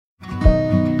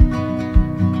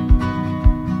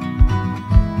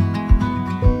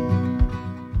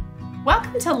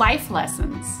to Life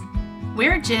Lessons.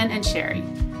 We're Jen and Sherry.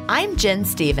 I'm Jen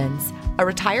Stevens, a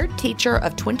retired teacher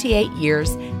of 28 years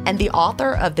and the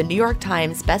author of the New York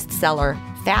Times bestseller,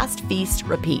 Fast, Feast,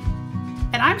 Repeat.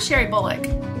 And I'm Sherry Bullock.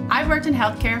 I've worked in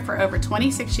healthcare for over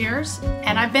 26 years,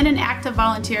 and I've been an active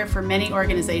volunteer for many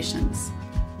organizations.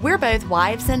 We're both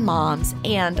wives and moms,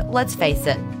 and let's face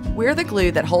it, we're the glue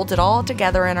that holds it all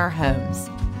together in our homes.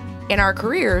 In our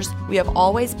careers, we have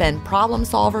always been problem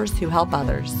solvers who help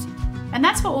others. And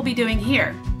that's what we'll be doing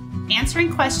here,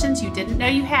 answering questions you didn't know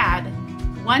you had,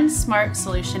 one smart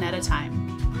solution at a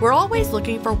time. We're always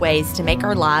looking for ways to make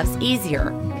our lives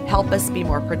easier, help us be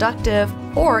more productive,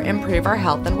 or improve our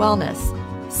health and wellness.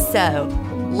 So,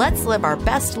 let's live our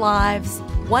best lives,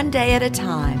 one day at a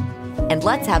time, and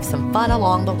let's have some fun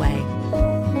along the way.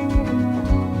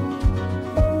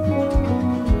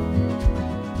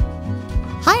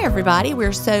 Hi, everybody.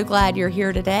 We're so glad you're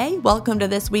here today. Welcome to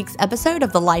this week's episode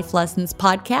of the Life Lessons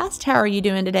Podcast. How are you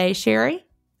doing today, Sherry?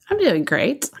 I'm doing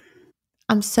great.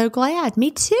 I'm so glad. Me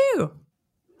too.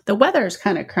 The weather's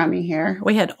kind of crummy here.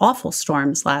 We had awful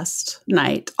storms last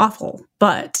night. Awful.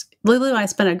 But Lulu and I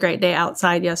spent a great day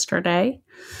outside yesterday.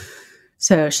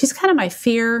 So she's kind of my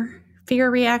fear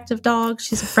reactive dog.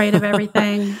 She's afraid of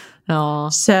everything.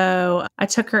 Aww. So I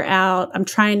took her out. I'm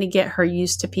trying to get her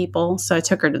used to people. So I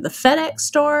took her to the FedEx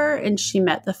store and she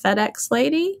met the FedEx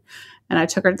lady. And I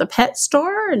took her to the pet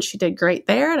store and she did great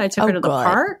there. And I took her to the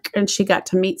park and she got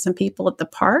to meet some people at the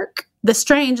park.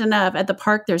 Strange enough, at the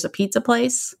park, there's a pizza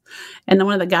place. And then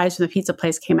one of the guys from the pizza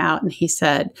place came out and he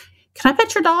said, "Can I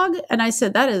pet your dog?" And I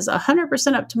said, "That is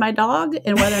 100% up to my dog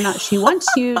and whether or not she wants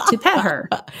you to pet her."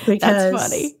 Because that's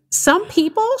funny. Some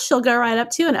people she'll go right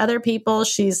up to and other people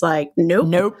she's like, nope.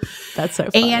 Nope. That's so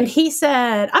funny. And he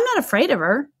said, "I'm not afraid of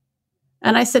her."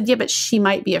 And I said, "Yeah, but she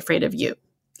might be afraid of you."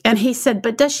 And he said,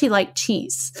 "But does she like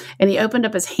cheese?" And he opened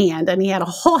up his hand and he had a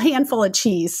whole handful of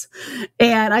cheese.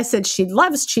 And I said, "She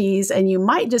loves cheese and you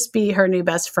might just be her new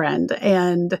best friend."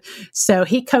 And so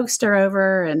he coaxed her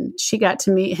over and she got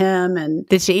to meet him. And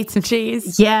did she eat some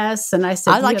cheese? Yes. And I said,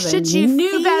 I was like, should you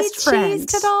new feed best friend cheese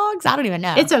to dogs? I don't even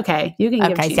know. It's okay. You can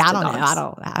give cheese I to don't dogs.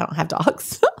 know. I don't have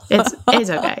dogs.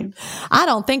 It's okay. I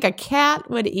don't think a cat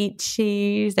would eat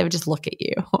cheese. They would just look at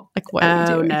you like, what are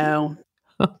you doing? No.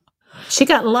 She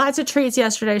got lots of treats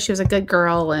yesterday. She was a good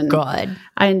girl, and good.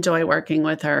 I enjoy working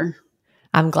with her.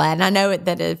 I'm glad. And I know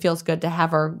that it feels good to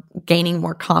have her gaining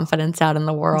more confidence out in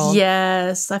the world.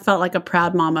 Yes. I felt like a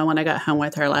proud mama when I got home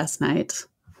with her last night.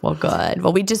 Well, good.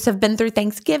 Well, we just have been through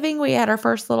Thanksgiving. We had our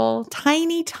first little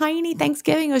tiny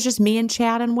Thanksgiving. It was just me and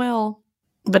Chad and Will.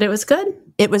 But it was good.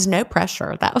 It was no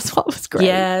pressure. That was what was great.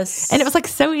 Yes. And it was like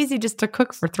so easy just to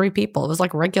cook for 3 people. It was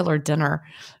like regular dinner.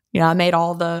 You know, I made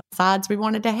all the sides we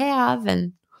wanted to have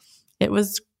and it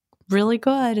was really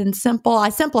good and simple. I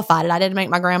simplified it. I didn't make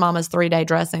my grandmama's 3-day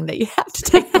dressing that you have to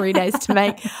take 3 days to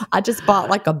make. I just bought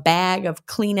like a bag of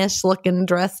cleanish looking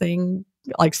dressing,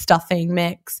 like stuffing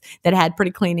mix that had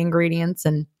pretty clean ingredients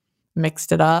and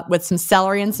mixed it up with some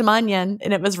celery and some onion.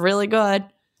 And it was really good.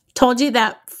 Told you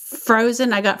that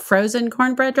I got frozen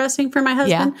cornbread dressing for my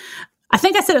husband. Yeah. I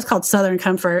think I said it was called Southern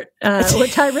Comfort,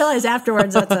 which I realized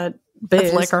afterwards that's a booze.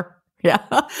 That's liquor. Yeah.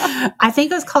 I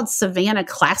think it was called Savannah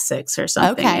Classics or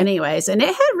something. Okay. Anyways, and it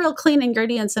had real clean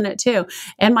ingredients in it too.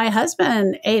 And my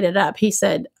husband ate it up. He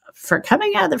said, "For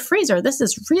coming out of the freezer, this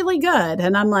is really good."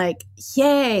 And I'm like,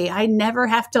 yay, I never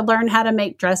have to learn how to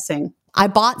make dressing. I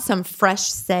bought some fresh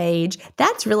sage.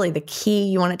 That's really the key.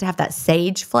 You want it to have that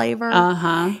sage flavor.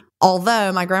 Uh-huh.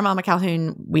 Although my grandmama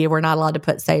Calhoun, we were not allowed to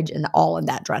put sage in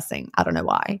that dressing. I don't know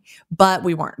why, but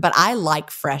we weren't. But I like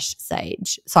fresh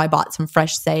sage. So I bought some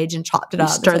fresh sage and chopped it up.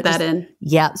 Stirred that in.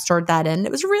 Yeah, stirred that in.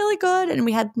 It was really good. And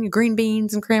we had green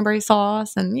beans and cranberry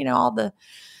sauce and, you know, all the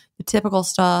typical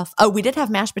stuff. Oh, we did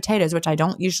have mashed potatoes, which I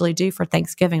don't usually do for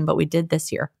Thanksgiving, but we did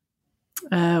this year.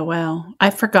 Oh, well, I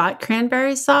forgot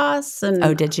cranberry sauce. And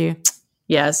oh, did you?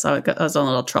 Yes, I was in a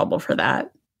little trouble for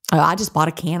that. Oh, I just bought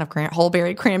a can of whole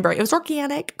berry cranberry. It was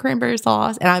organic cranberry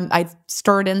sauce. And I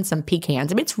stirred in some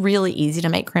pecans. I mean, it's really easy to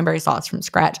make cranberry sauce from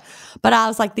scratch. But I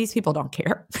was like, these people don't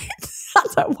care.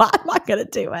 So why am I going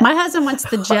to do it? My husband wants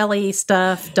the jelly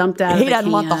stuff dumped out of the can. He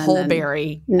doesn't want the whole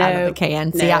berry out of the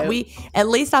can. See, at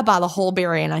least I buy the whole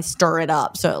berry and I stir it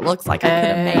up. So it looks like I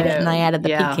could have made it. And I added the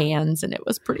pecans and it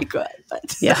was pretty good.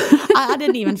 But yeah, I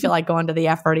didn't even feel like going to the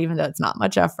effort, even though it's not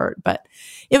much effort. But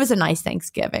it was a nice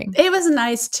Thanksgiving. It was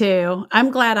nice too. I'm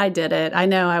glad I did it. I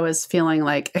know I was feeling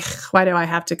like, why do I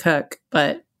have to cook?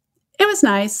 But it was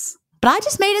nice. But I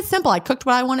just made it simple. I cooked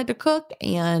what I wanted to cook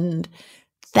and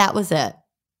that was it.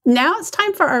 Now it's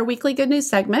time for our weekly good news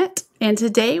segment. And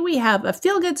today we have a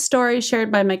feel-good story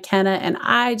shared by McKenna, and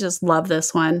I just love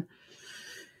this one.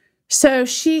 So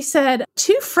she said,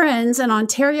 2 friends in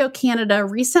Ontario, Canada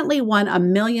recently won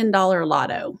 $1 million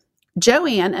lotto.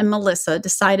 Joanne and Melissa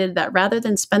decided that rather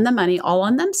than spend the money all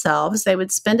on themselves, they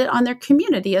would spend it on their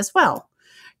community as well.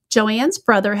 Joanne's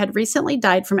brother had recently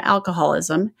died from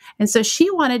alcoholism, and so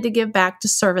she wanted to give back to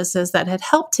services that had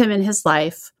helped him in his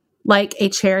life, like a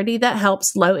charity that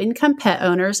helps low-income pet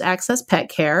owners access pet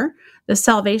care, the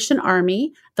Salvation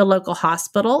Army, the local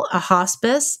hospital, a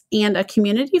hospice, and a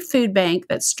community food bank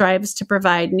that strives to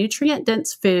provide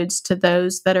nutrient-dense foods to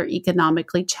those that are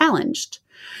economically challenged.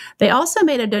 They also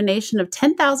made a donation of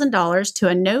 $10,000 to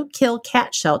a no-kill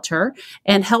cat shelter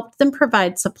and helped them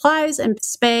provide supplies and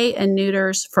spay and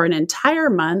neuters for an entire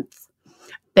month.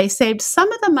 They saved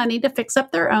some of the money to fix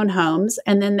up their own homes,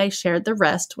 and then they shared the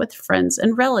rest with friends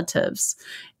and relatives.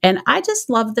 And I just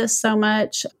love this so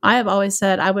much. I have always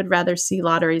said I would rather see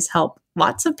lotteries help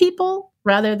lots of people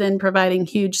rather than providing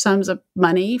huge sums of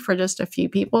money for just a few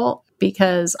people,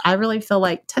 because I really feel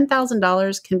like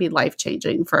 $10,000 can be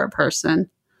life-changing for a person.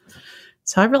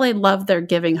 So I really love their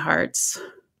giving hearts.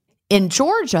 In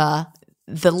Georgia,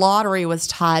 the lottery was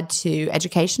tied to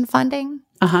education funding.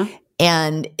 Uh-huh.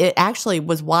 And it actually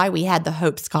was why we had the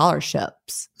Hope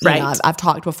Scholarships. Right. I've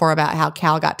talked before about how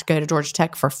Cal got to go to Georgia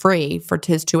Tech for free. For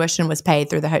his tuition was paid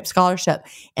through the Hope Scholarship,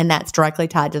 and that's directly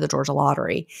tied to the Georgia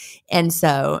Lottery. And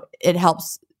so it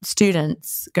helps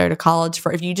students go to college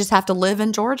for, if you just have to live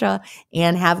in Georgia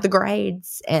and have the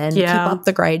grades and keep up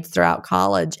the grades throughout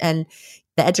college. And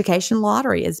the education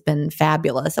lottery has been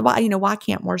fabulous. Why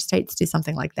can't more states do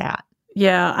something like that?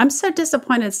 Yeah, I'm so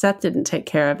disappointed Seth didn't take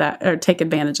care of that or take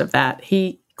advantage of that.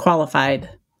 He qualified.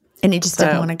 And he just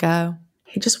didn't want to go.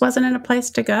 He just wasn't in a place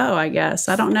to go, I guess.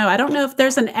 I don't know. I don't know if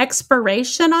there's an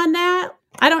expiration on that.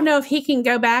 I don't know if he can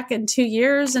go back in 2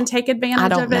 years and take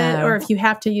advantage of it, or if you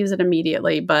have to use it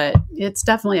immediately, but it's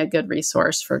definitely a good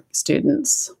resource for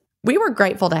students. We were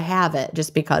grateful to have it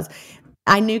just because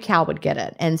I knew Cal would get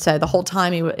it. And so the whole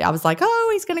time I was like, oh,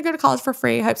 he's going to go to college for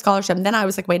free, Hope Scholarship. And then I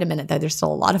was like, wait a minute, though, there's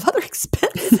still a lot of other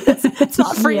expenses. It's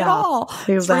not free at all.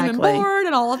 Exactly. Room and board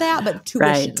and all of that, but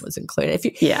tuition was included.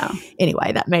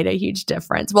 Anyway, that made a huge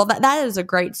difference. Well, that is a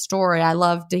great story. I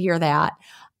love to hear that.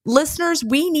 Listeners,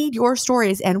 we need your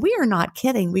stories, and we are not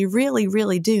kidding. We really,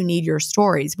 really do need your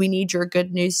stories. We need your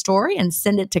good news story, and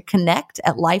send it to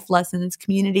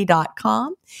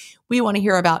connect@lifelessonscommunity.com. We want to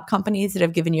hear about companies that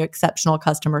have given you exceptional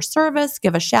customer service.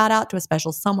 Give a shout out to a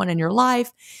special someone in your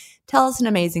life. Tell us an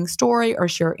amazing story or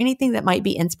share anything that might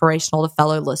be inspirational to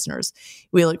fellow listeners.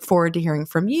 We look forward to hearing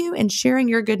from you and sharing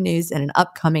your good news in an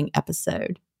upcoming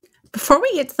episode. Before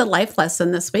we get to the life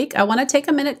lesson this week, I want to take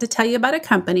a minute to tell you about a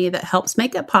company that helps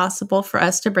make it possible for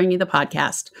us to bring you the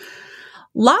podcast.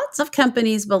 Lots of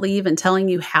companies believe in telling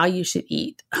you how you should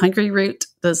eat. Hungryroot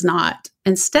does not.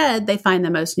 Instead, they find the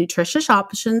most nutritious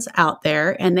options out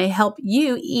there, and they help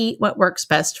you eat what works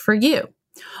best for you.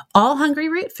 All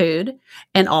Hungryroot food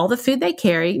and all the food they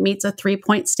carry meets a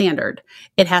 3-point standard.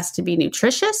 It has to be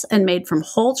nutritious and made from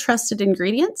whole, trusted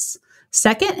ingredients.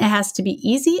 Second, it has to be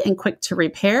easy and quick to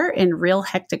repair in real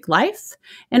hectic life.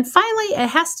 And finally, it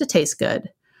has to taste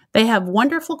good. They have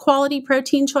wonderful quality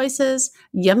protein choices,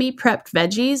 yummy prepped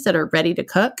veggies that are ready to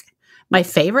cook. My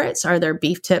favorites are their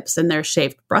beef tips and their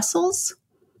shaved Brussels.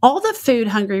 All the food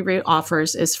Hungryroot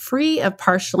offers is free of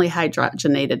partially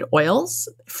hydrogenated oils,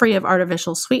 free of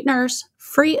artificial sweeteners,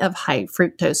 free of high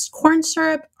fructose corn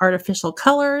syrup, artificial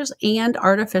colors, and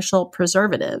artificial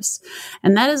preservatives.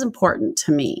 And that is important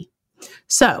to me.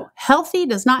 So, healthy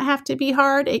does not have to be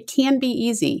hard. It can be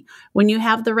easy. When you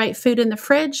have the right food in the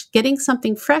fridge, getting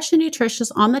something fresh and nutritious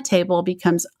on the table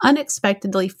becomes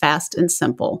unexpectedly fast and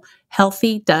simple.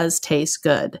 Healthy does taste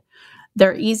good.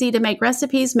 Their easy-to-make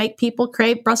recipes make people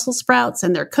crave Brussels sprouts,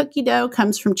 and their cookie dough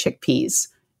comes from chickpeas.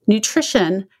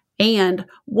 Nutrition and,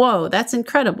 whoa, that's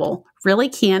incredible, really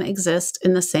can exist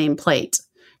in the same plate.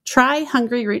 Try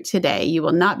Hungryroot today. You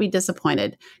will not be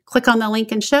disappointed. Click on the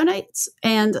link in show notes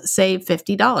and save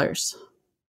 $50.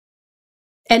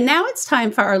 And now it's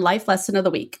time for our life lesson of the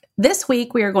week. This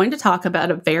week, we are going to talk about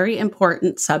a very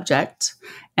important subject,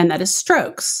 and that is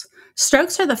strokes.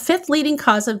 Strokes are the 5th leading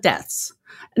cause of deaths.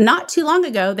 Not too long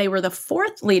ago, they were the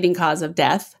 4th leading cause of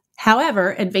death.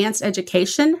 However, advanced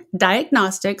education,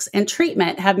 diagnostics, and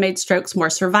treatment have made strokes more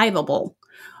survivable.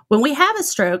 When we have a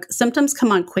stroke, symptoms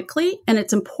come on quickly, and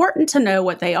it's important to know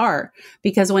what they are,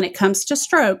 because when it comes to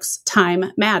strokes,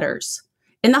 time matters.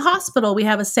 In the hospital, we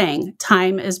have a saying,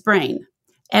 time is brain.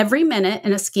 Every minute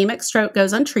an ischemic stroke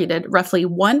goes untreated, roughly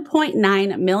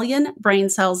 1.9 million brain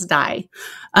cells die.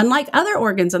 Unlike other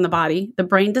organs in the body, the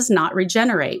brain does not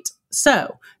regenerate.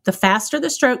 So the faster the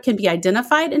stroke can be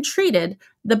identified and treated,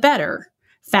 the better.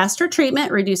 Faster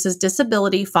treatment reduces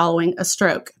disability following a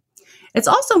stroke. It's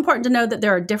also important to know that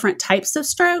there are different types of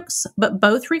strokes, but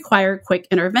both require quick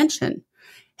intervention.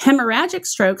 Hemorrhagic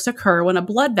strokes occur when a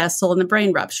blood vessel in the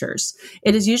brain ruptures.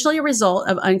 It is usually a result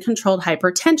of uncontrolled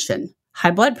hypertension,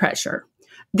 high blood pressure.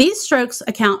 These strokes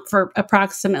account for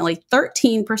approximately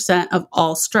 13% of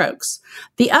all strokes.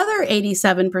 The other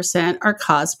 87% are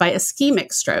caused by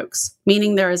ischemic strokes,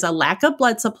 meaning there is a lack of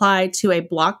blood supply to a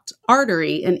blocked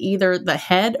artery in either the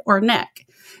head or neck.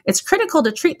 It's critical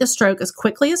to treat the stroke as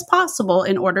quickly as possible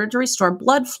in order to restore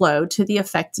blood flow to the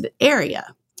affected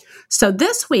area. So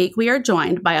this week, we are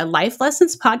joined by a Life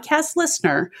Lessons podcast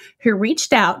listener who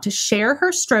reached out to share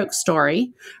her stroke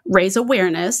story, raise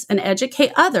awareness, and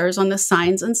educate others on the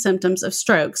signs and symptoms of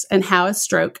strokes and how a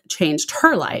stroke changed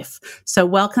her life. So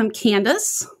welcome,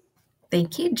 Candace.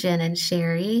 Thank you, Jen and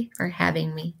Sherry, for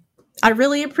having me. I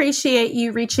really appreciate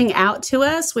you reaching out to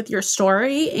us with your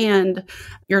story and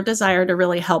your desire to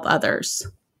really help others.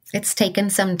 It's taken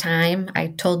some time. I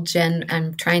told Jen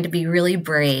I'm trying to be really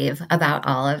brave about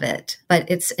all of it,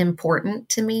 but it's important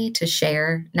to me to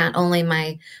share not only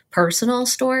my personal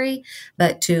story,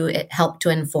 but to help to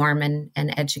inform and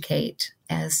educate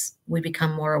as we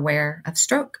become more aware of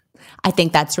stroke. I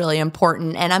think that's really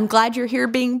important. And I'm glad you're here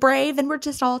being brave. And we're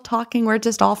just all talking. We're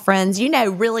just all friends. You know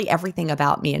really everything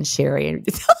about me and Sherry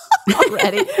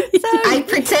already. So, I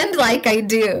pretend like I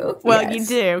do. Well, yes. You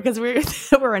do, because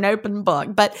we're an open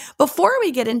book. But before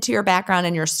we get into your background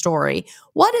and your story,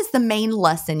 what is the main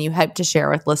lesson you hope to share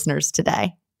with listeners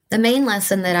today? The main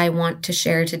lesson that I want to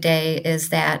share today is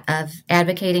that of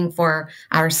advocating for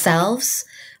ourselves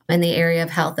in the area of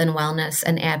health and wellness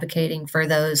and advocating for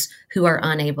those who are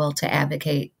unable to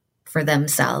advocate for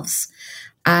themselves.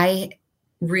 I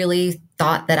really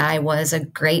thought that I was a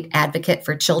great advocate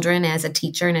for children as a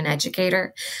teacher and an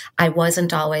educator. I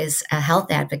wasn't always a health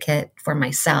advocate for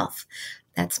myself.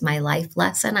 That's my life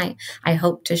lesson I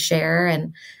hope to share.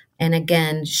 And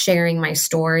again, sharing my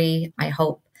story, I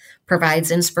hope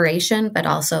provides inspiration, but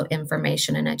also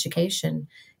information and education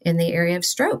in the area of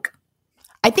stroke.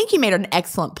 I think you made an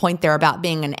excellent point there about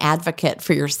being an advocate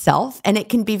for yourself, and it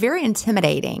can be very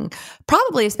intimidating,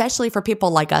 probably especially for people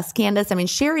like us, Candace. I mean,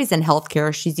 Sherry's in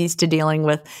healthcare. She's used to dealing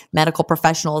with medical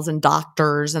professionals and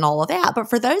doctors and all of that. But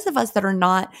for those of us that are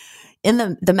not in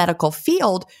the medical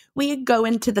field, we go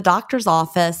into the doctor's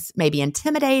office, maybe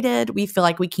intimidated. We feel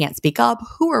like we can't speak up.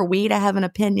 Who are we to have an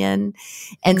opinion?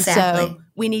 And Exactly. So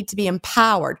we need to be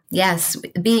empowered. Yes,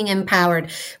 being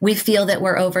empowered. We feel that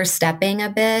we're overstepping a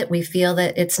bit. We feel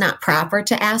that it's not proper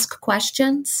to ask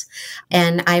questions.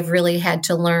 And I've really had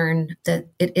to learn that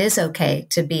it is okay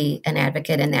to be an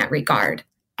advocate in that regard.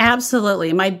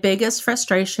 Absolutely. My biggest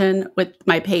frustration with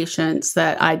my patients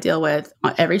that I deal with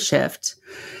on every shift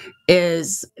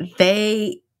is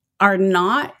they are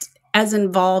not as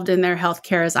involved in their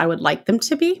healthcare as I would like them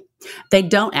to be. They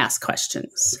don't ask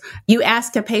questions. You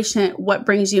ask a patient, what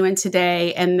brings you in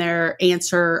today? And their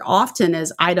answer often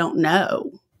is, I don't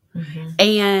know. Mm-hmm.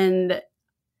 And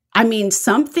I mean,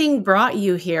 something brought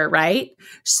you here, right?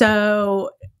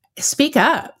 So speak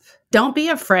up. Don't be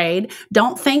afraid.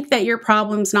 Don't think that your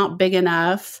problem's not big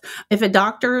enough. If a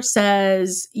doctor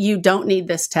says you don't need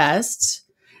this test,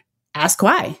 ask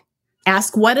why.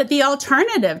 Ask what the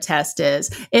alternative test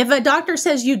is. If a doctor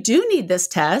says you do need this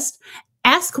test,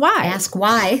 ask why. Ask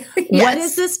why. Yes. What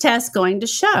is this test going to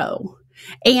show?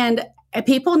 And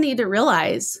people need to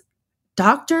realize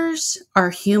doctors are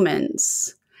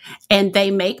humans and they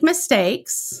make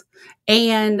mistakes.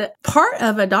 And part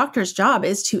of a doctor's job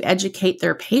is to educate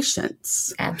their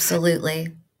patients.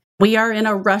 Absolutely. We are in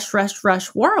a rush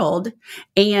world.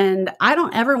 And I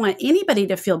don't ever want anybody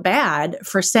to feel bad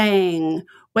for saying,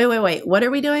 wait, what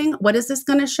are we doing? What is this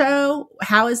going to show?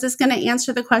 How is this going to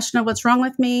answer the question of what's wrong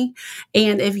with me?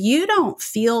 And if you don't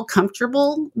feel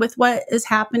comfortable with what is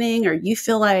happening, or you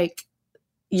feel like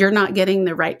you're not getting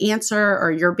the right answer,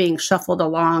 or you're being shuffled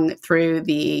along through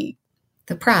the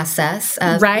process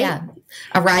of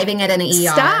arriving at an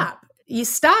ER. You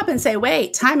stop and say,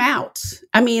 wait, time out.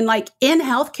 I mean, like in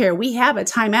healthcare, we have a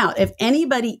timeout. If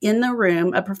anybody in the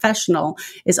room, a professional,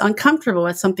 is uncomfortable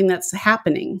with something that's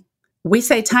happening, we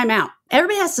say time out.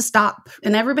 Everybody has to stop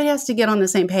and everybody has to get on the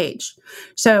same page.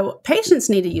 So patients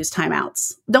need to use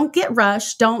timeouts. Don't get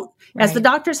rushed. As the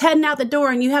doctor's heading out the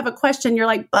door and you have a question, you're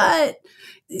like, but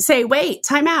say, wait,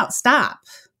 time out, stop.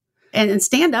 And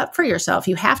stand up for yourself.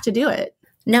 You have to do it.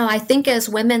 No, I think as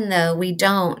women, though, we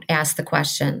don't ask the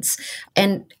questions.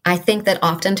 And I think that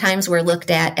oftentimes we're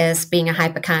looked at as being a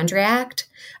hypochondriac,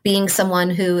 being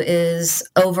someone who is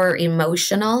over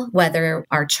emotional, whether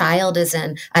our child is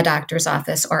in a doctor's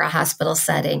office or a hospital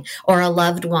setting or a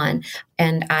loved one.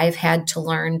 And I've had to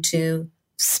learn to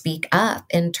speak up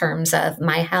in terms of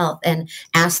my health and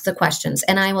ask the questions.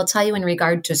 And I will tell you, in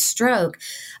regard to stroke,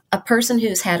 a person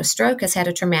who's had a stroke has had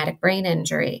a traumatic brain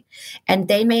injury, and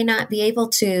they may not be able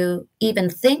to even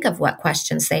think of what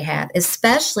questions they have,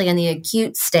 especially in the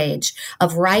acute stage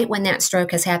of right when that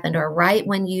stroke has happened or right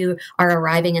when you are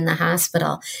arriving in the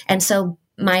hospital. And so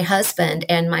my husband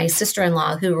and my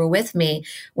sister-in-law who were with me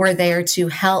were there to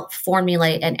help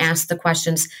formulate and ask the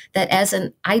questions that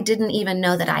I didn't even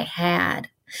know that I had.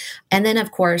 And then,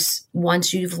 of course,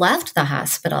 once you've left the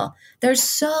hospital, there's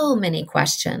so many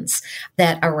questions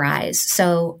that arise.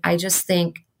 So I just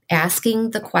think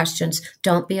asking the questions,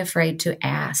 don't be afraid to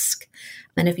ask.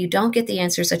 And if you don't get the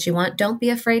answers that you want, don't be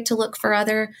afraid to look for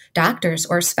other doctors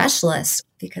or specialists,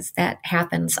 because that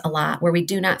happens a lot where we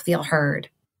do not feel heard.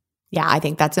 Yeah, I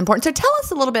think that's important. So tell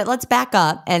us a little bit, let's back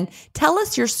up and tell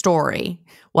us your story.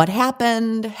 What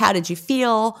happened? How did you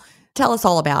feel? Tell us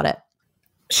all about it.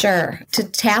 Sure. To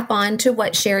tap on to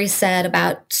what Sherry said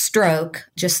about stroke,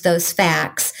 just those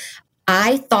facts,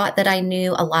 I thought that I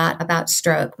knew a lot about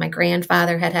stroke. My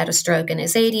grandfather had had a stroke in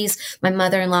his 80s. My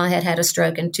mother-in-law had had a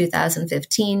stroke in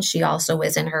 2015. She also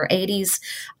was in her 80s.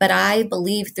 But I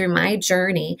believe through my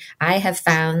journey, I have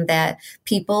found that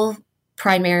people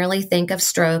primarily think of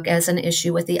stroke as an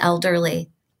issue with the elderly.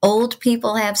 Old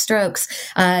people have strokes.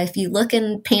 If you look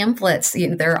in pamphlets,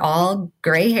 they're all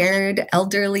gray-haired,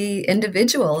 elderly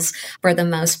individuals for the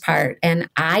most part. And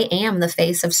I am the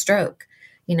face of stroke.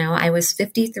 I was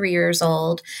 53 years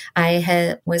old.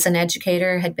 I was an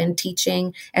educator, had been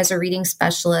teaching as a reading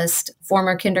specialist,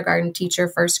 former kindergarten teacher,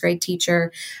 first grade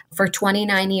teacher for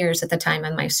 29 years at the time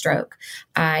of my stroke.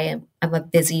 I am a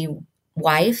busy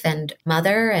wife and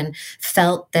mother, and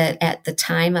felt that at the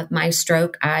time of my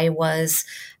stroke, I was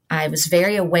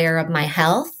very aware of my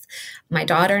health. My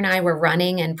daughter and I were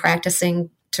running and practicing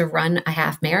to run a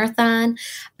half marathon,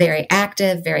 very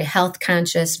active, very health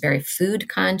conscious, very food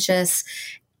conscious.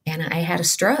 And I had a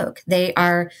stroke. They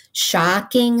are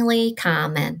shockingly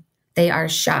common. There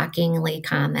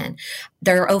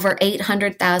are over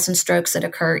 800,000 strokes that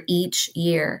occur each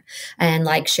year. And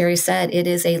like Sherry said, it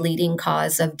is a leading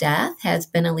cause of death, has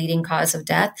been a leading cause of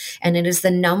death, and it is the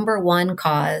number one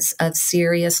cause of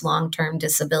serious long-term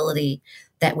disability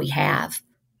that we have.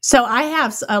 So I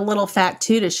have a little fact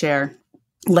too to share.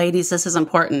 Ladies, this is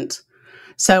important.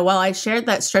 So while I shared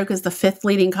that stroke is the 5th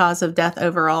leading cause of death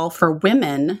overall, for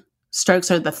women, strokes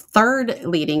are the 3rd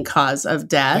leading cause of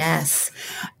death. Yes.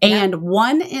 And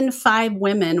 1 in 5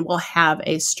 women will have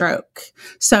a stroke.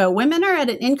 So women are at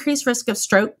an increased risk of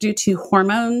stroke due to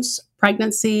hormones,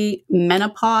 pregnancy,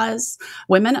 menopause.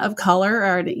 Women of color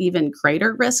are at an even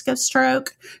greater risk of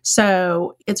stroke.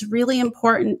 So it's really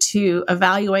important to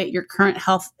evaluate your current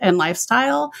health and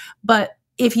lifestyle. But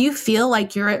if you feel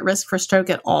like you're at risk for stroke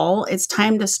at all, it's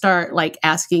time to start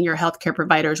asking your healthcare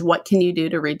providers, what can you do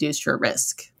to reduce your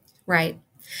risk? Right.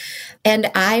 And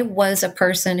I was a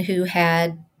person who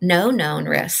had no known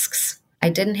risks. I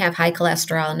didn't have high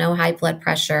cholesterol, no high blood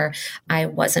pressure. I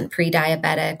wasn't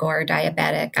pre-diabetic or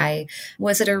diabetic. I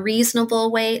was at a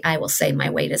reasonable weight. I will say my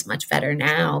weight is much better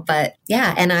now, but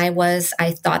yeah. And I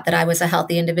thought that I was a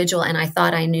healthy individual, and I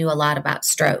thought I knew a lot about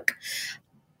stroke.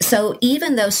 So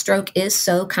even though stroke is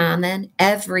so common,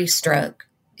 every stroke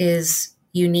is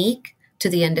unique to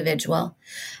the individual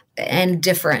and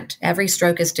different. Every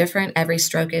stroke is different. Every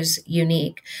stroke is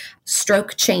unique.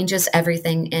 Stroke changes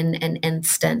everything in an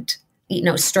instant.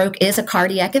 Stroke is a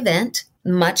cardiac event,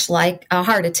 much like a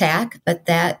heart attack, but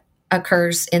that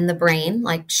occurs in the brain,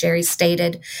 like Sherry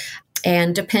stated.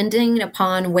 And depending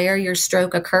upon where your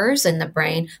stroke occurs in the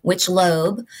brain, which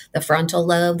lobe, the frontal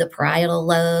lobe, the parietal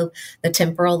lobe, the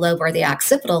temporal lobe, or the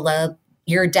occipital lobe,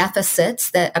 your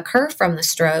deficits that occur from the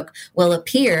stroke will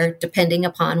appear depending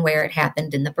upon where it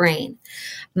happened in the brain.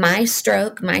 My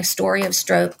story of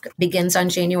stroke begins on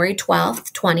January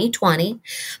 12th, 2020.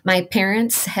 My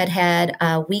parents had had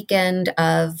a weekend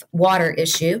of water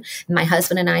issue. My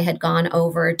husband and I had gone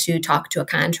over to talk to a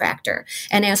contractor.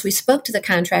 And as we spoke to the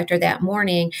contractor that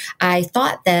morning, I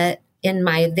thought that in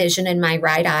my vision in my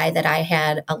right eye that I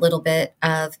had a little bit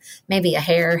of maybe a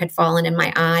hair had fallen in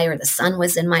my eye, or the sun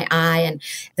was in my eye, and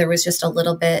there was just a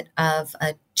little bit of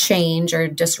a change or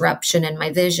disruption in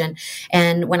my vision.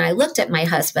 And when I looked at my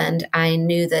husband, I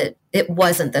knew that it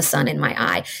wasn't the sun in my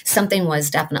eye. Something was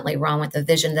definitely wrong with the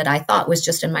vision that I thought was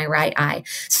just in my right eye.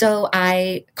 So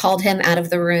I called him out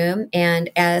of the room, and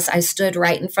as I stood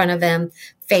right in front of him,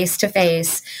 face to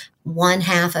face, one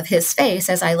half of his face,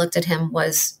 as I looked at him,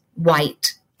 was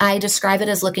white. I describe it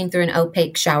as looking through an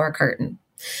opaque shower curtain.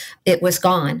 It was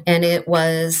gone, and it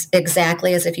was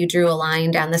exactly as if you drew a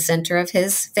line down the center of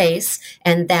his face,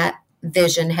 and that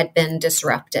vision had been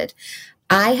disrupted.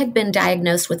 I had been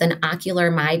diagnosed with an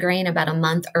ocular migraine about a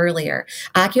month earlier.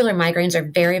 Ocular migraines are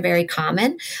very, very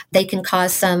common. They can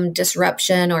cause some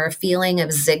disruption or a feeling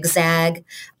of zigzag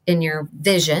in your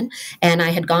vision. And I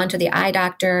had gone to the eye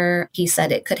doctor. He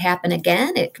said it could happen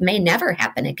again. It may never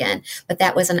happen again. But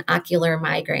that was an ocular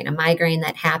migraine, a migraine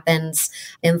that happens,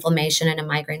 inflammation and a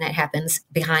migraine that happens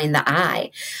behind the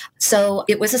eye. So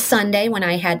it was a Sunday when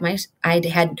I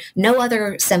had no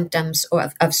other symptoms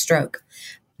of stroke.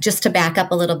 Just to back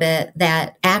up a little bit,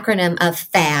 that acronym of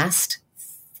FAST,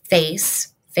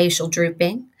 face, facial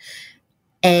drooping,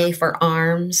 A for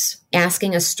arms,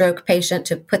 asking a stroke patient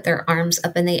to put their arms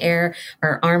up in the air,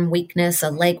 or arm weakness,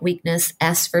 a leg weakness,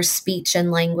 S for speech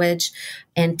and language,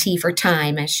 and T for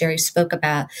time, as Sherry spoke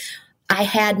about. I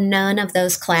had none of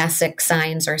those classic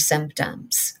signs or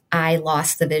symptoms. I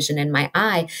lost the vision in my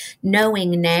eye,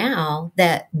 knowing now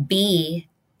that BE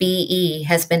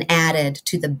has been added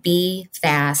to the B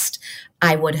fast,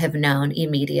 I would have known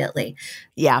immediately.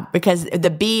 Yeah, because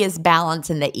the B is balance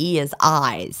and the E is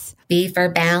eyes. B for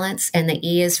balance and the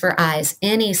E is for eyes.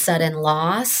 Any sudden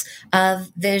loss of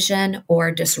vision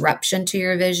or disruption to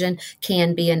your vision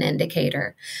can be an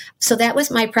indicator. So that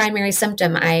was my primary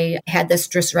symptom. I had this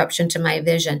disruption to my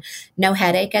vision. No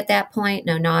headache at that point,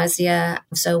 no nausea.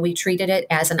 So we treated it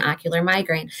as an ocular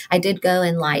migraine. I did go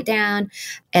and lie down,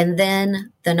 and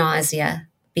then the nausea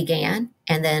began,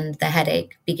 and then the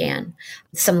headache began.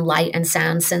 Some light and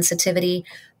sound sensitivity.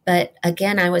 But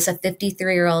again, I was a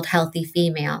 53-year-old healthy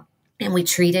female, and we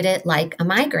treated it like a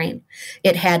migraine.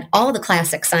 It had all the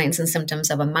classic signs and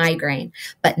symptoms of a migraine,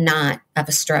 but not of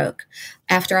a stroke.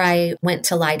 After I went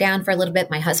to lie down for a little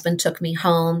bit, my husband took me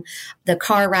home. The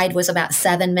car ride was about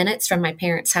 7 minutes from my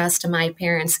parents' house to my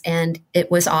parents', and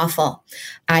it was awful.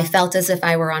 I felt as if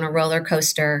I were on a roller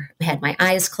coaster. I had my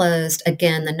eyes closed.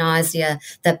 Again, the nausea,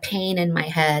 the pain in my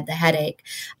head, the headache.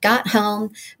 Got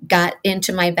home, got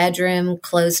into my bedroom,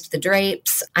 closed the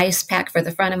drapes, ice pack for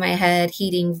the front of my head,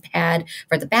 heating pad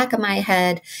for the back of my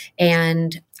head,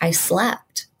 and I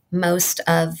slept most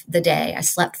of the day. I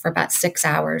slept for about 6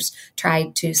 hours,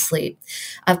 tried to sleep.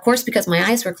 Of course, because my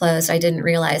eyes were closed, I didn't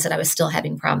realize that I was still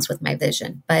having problems with my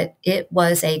vision, but it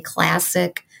was a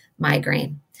classic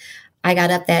migraine. I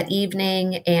got up that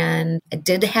evening and I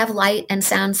did have light and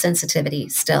sound sensitivity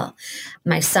still.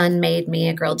 My son made me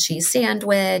a grilled cheese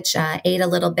sandwich, ate a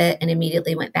little bit, and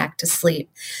immediately went back to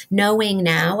sleep. Knowing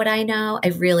now what I know, I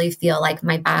really feel like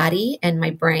my body and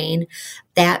my brain,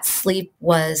 that sleep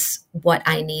was what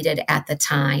I needed at the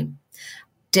time.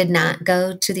 Did not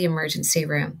go to the emergency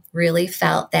room. Really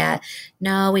felt that,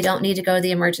 no, we don't need to go to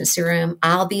the emergency room.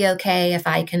 I'll be okay if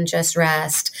I can just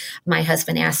rest. My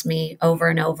husband asked me over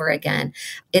and over again,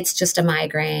 it's just a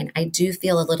migraine. I do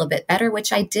feel a little bit better,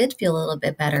 which I did feel a little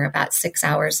bit better about 6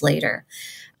 hours later.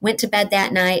 Went to bed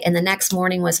that night, and the next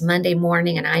morning was Monday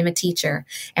morning, and I'm a teacher,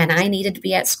 and I needed to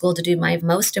be at school to do my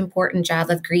most important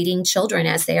job of greeting children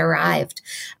as they arrived.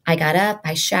 I got up,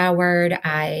 I showered,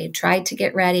 I tried to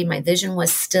get ready. My vision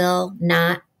was still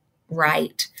not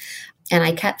right. And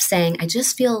I kept saying, I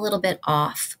just feel a little bit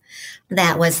off.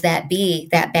 That was that B,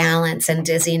 that balance and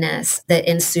dizziness that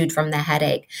ensued from the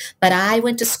headache. But I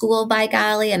went to school, by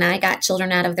golly, and I got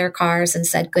children out of their cars and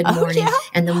said, good morning. Yeah.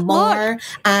 And the more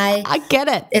I get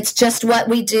it. It's just what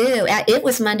we do. It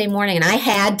was Monday morning and I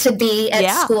had to be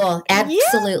at school.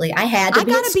 Absolutely. Yeah. I had to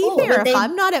be at school. I gotta be there. If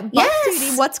I'm not at bus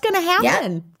duty, what's going to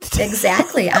happen? Yeah,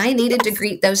 exactly. I needed to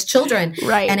greet those children.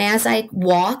 Right. And as I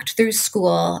walked through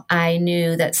school, I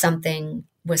knew that something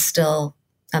was still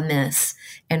amiss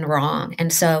and wrong.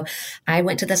 And so I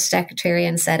went to the secretary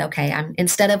and said, okay,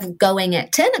 instead of going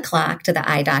at 10 o'clock to the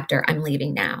eye doctor, I'm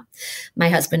leaving now. My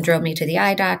husband drove me to the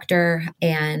eye doctor,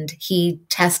 and he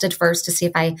tested first to see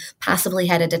if I possibly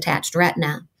had a detached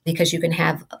retina, because you can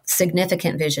have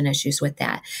significant vision issues with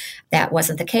that. That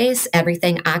wasn't the case.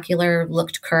 Everything ocular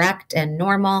looked correct and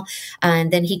normal.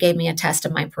 And then he gave me a test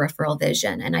of my peripheral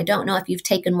vision. And I don't know if you've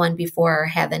taken one before or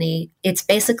have any. It's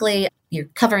basically you're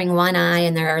covering one eye,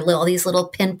 and there are these little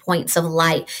pinpoints of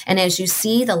light. And as you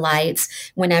see the lights,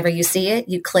 whenever you see it,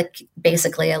 you click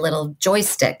basically a little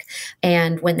joystick.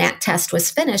 And when that test was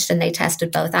finished and they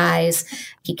tested both eyes,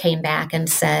 he came back and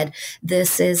said,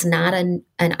 this is not an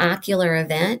ocular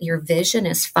event. Your vision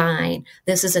is fine.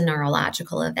 This is a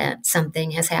neurological event.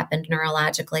 Something has happened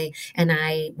neurologically, and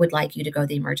I would like you to go to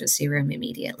the emergency room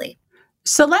immediately.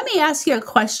 So let me ask you a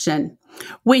question.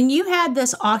 When you had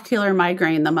this ocular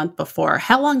migraine the month before,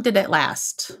 how long did it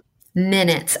last?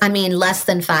 Minutes. I mean, less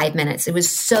than 5 minutes. It was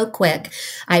so quick.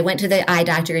 I went to the eye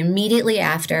doctor immediately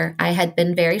after. I had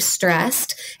been very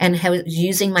stressed and was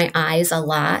using my eyes a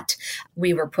lot.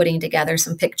 We were putting together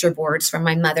some picture boards from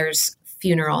my mother's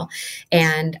funeral,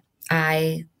 and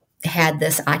I had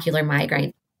this ocular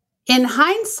migraine. In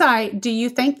hindsight, do you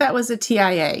think that was a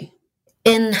TIA?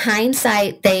 In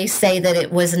hindsight, they say that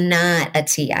it was not a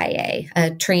TIA,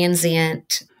 a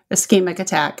transient ischemic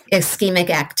attack. Ischemic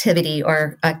activity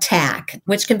or attack,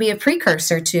 which can be a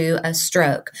precursor to a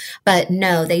stroke. But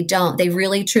no, they don't. They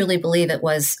really truly believe it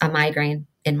was a migraine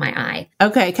in my eye.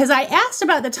 Okay, because I asked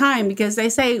about the time because they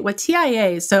say with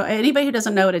TIAs, so anybody who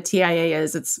doesn't know what a TIA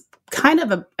is, it's kind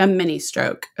of a mini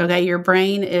stroke. Okay, your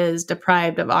brain is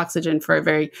deprived of oxygen for a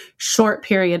very short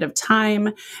period of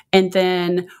time, and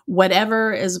then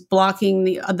whatever is blocking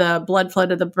the blood flow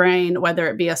to the brain, whether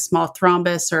it be a small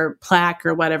thrombus or plaque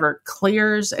or whatever,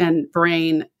 clears and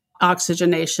brain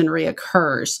oxygenation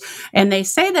reoccurs. And they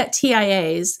say that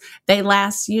TIAs, they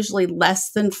last usually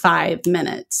less than 5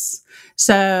 minutes.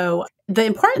 So the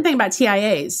important thing about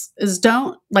TIAs is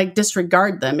don't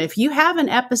disregard them. If you have an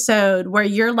episode where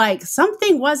you're like,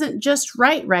 something wasn't just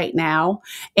right now,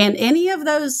 and any of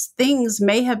those things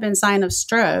may have been sign of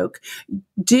stroke,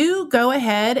 do go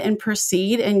ahead and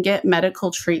proceed and get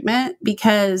medical treatment,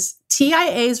 because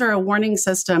TIAs are a warning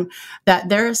system that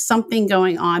there is something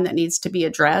going on that needs to be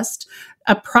addressed.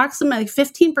 Approximately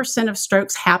 15% of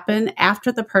strokes happen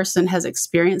after the person has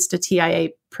experienced a TIA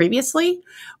previously.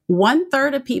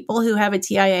 1/3 of people who have a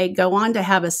TIA go on to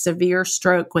have a severe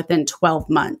stroke within 12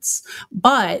 months.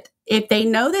 But if they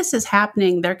know this is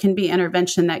happening, there can be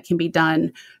intervention that can be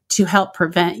done to help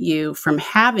prevent you from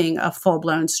having a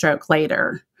full-blown stroke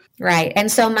later. Right.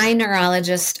 And so my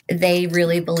neurologist, they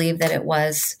really believe that it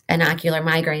was an ocular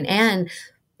migraine. And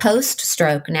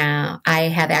post-stroke now, I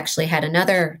have actually had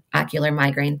another ocular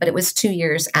migraine, but it was 2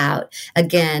 years out.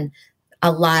 Again,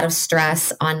 a lot of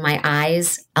stress on my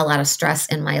eyes, a lot of stress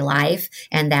in my life,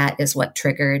 and that is what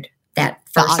triggered that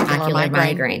first ocular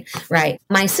migraine. Right.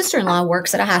 My sister-in-law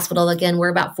works at a hospital. Again, we're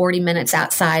about 40 minutes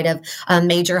outside of a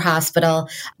major hospital,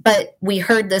 but we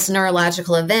heard this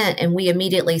neurological event and we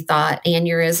immediately thought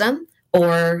aneurysm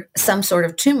or some sort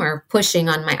of tumor pushing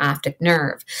on my optic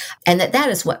nerve, and that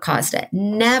is what caused it.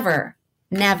 Never,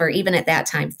 even at that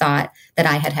time, thought that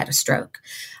I had a stroke.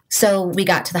 So we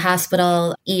got to the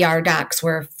hospital. ER docs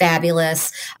were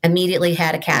fabulous, immediately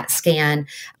had a CAT scan,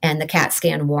 and the CAT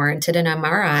scan warranted an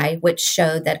MRI, which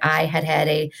showed that I had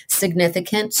a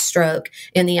significant stroke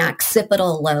in the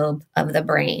occipital lobe of the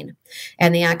brain.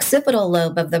 And the occipital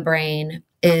lobe of the brain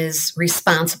is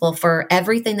responsible for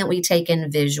everything that we take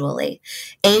in visually.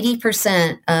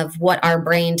 80% of what our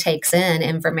brain takes in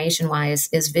information-wise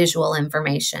is visual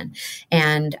information.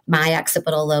 And my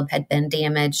occipital lobe had been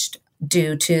damaged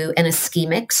due to an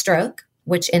ischemic stroke,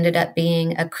 which ended up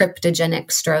being a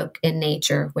cryptogenic stroke in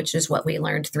nature, which is what we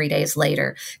learned 3 days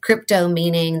later. Crypto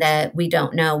meaning that we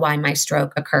don't know why my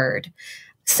stroke occurred.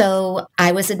 So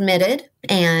I was admitted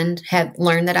and have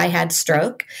learned that I had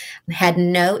stroke, had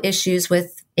no issues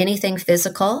with anything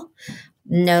physical,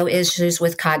 no issues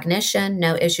with cognition,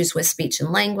 no issues with speech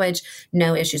and language,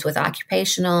 no issues with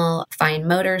occupational, fine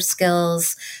motor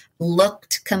skills,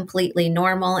 looked completely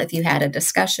normal. If you had a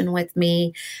discussion with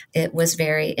me, it was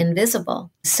very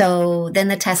invisible. So then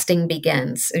the testing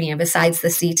begins. Besides the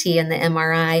CT and the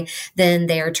MRI, then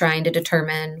they are trying to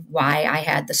determine why I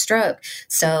had the stroke.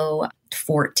 So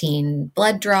 14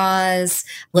 blood draws,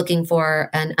 looking for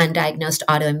an undiagnosed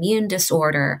autoimmune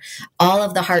disorder, all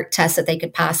of the heart tests that they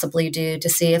could possibly do to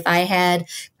see if I had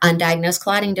undiagnosed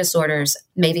clotting disorders.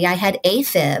 Maybe I had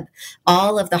AFib,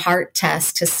 all of the heart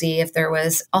tests to see if there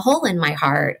was a hole in my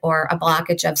heart or a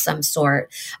blockage of some sort,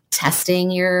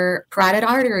 testing your carotid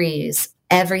arteries,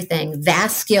 everything,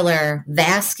 vascular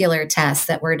tests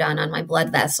that were done on my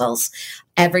blood vessels.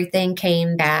 Everything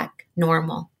came back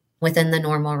normal, within the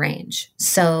normal range.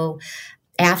 So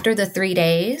after the 3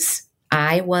 days,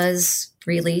 I was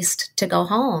released to go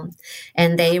home.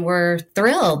 And they were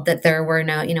thrilled that there were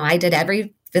no, I did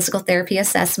every physical therapy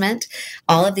assessment,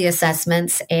 all of the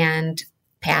assessments, and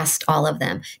passed all of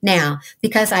them. Now,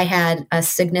 because I had a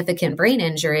significant brain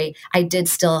injury, I did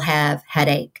still have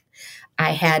headache.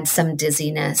 I had some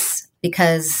dizziness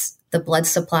because the blood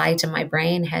supply to my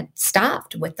brain had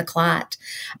stopped with the clot.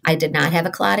 I did not have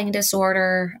a clotting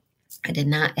disorder. I did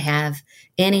not have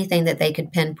anything that they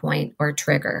could pinpoint or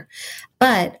trigger.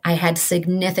 But I had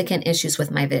significant issues with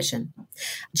my vision.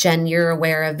 Jen, you're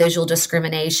aware of visual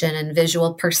discrimination and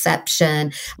visual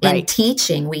perception. Right. In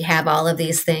teaching, we have all of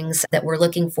these things that we're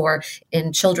looking for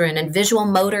in children, and visual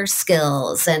motor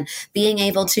skills and being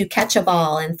able to catch a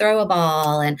ball and throw a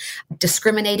ball and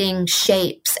discriminating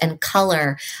shapes and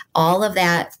color. All of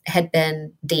that had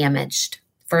been damaged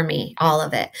for me, all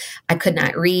of it. I could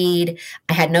not read.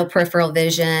 I had no peripheral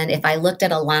vision. If I looked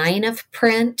at a line of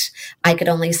print, I could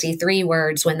only see 3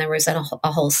 words when there was a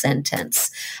whole sentence.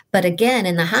 But again,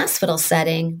 in the hospital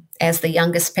setting, as the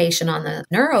youngest patient on the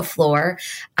neuro floor,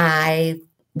 I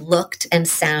looked and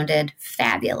sounded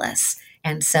fabulous.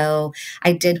 And so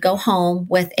I did go home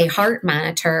with a heart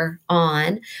monitor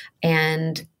on,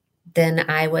 and then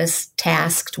I was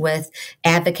tasked with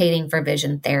advocating for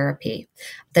vision therapy.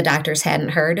 The doctors hadn't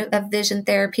heard of vision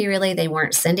therapy, really. They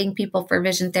weren't sending people for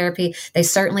vision therapy. They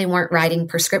certainly weren't writing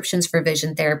prescriptions for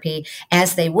vision therapy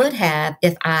as they would have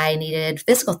if I needed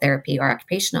physical therapy or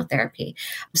occupational therapy.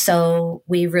 So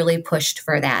we really pushed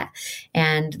for that.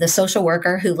 And the social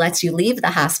worker who lets you leave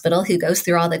the hospital, who goes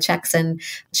through all the checks and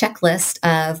checklist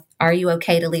of, are you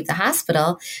okay to leave the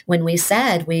hospital? When we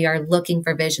said we are looking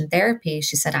for vision therapy,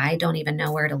 she said, I don't even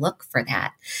know where to look for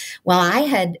that. Well, I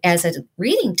had, as a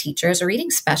reading teacher, as a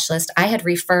reading specialist, I had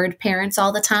referred parents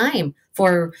all the time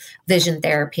for vision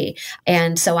therapy.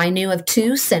 And so I knew of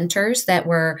 2 centers that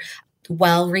were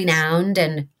well renowned.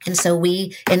 And so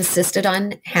we insisted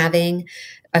on having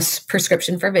a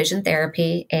prescription for vision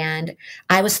therapy. And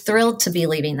I was thrilled to be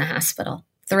leaving the hospital.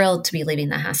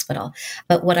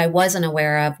 But what I wasn't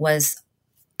aware of was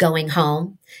going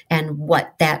home and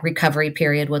what that recovery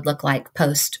period would look like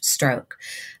post-stroke.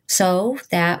 So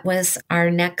that was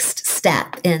our next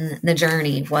step in the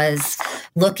journey, was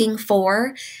looking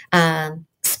for a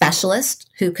specialist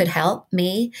who could help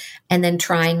me, and then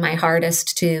trying my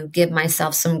hardest to give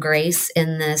myself some grace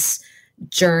in this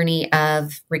journey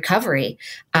of recovery.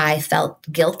 I felt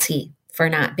guilty for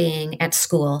not being at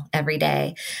school every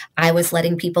day. I was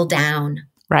letting people down.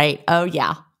 Right. Oh,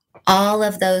 yeah. All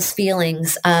of those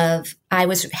feelings of I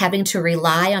was having to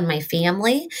rely on my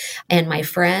family and my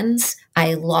friends.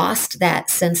 I lost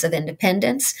that sense of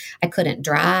independence. I couldn't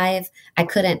drive. I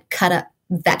couldn't cut up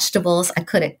vegetables. I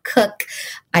couldn't cook.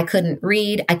 I couldn't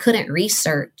read. I couldn't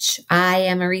research. I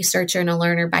am a researcher and a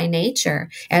learner by nature,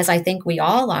 as I think we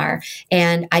all are.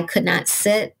 And I could not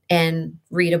sit and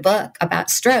read a book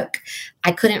about stroke.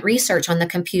 I couldn't research on the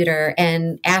computer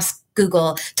and ask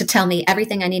Google to tell me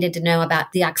everything I needed to know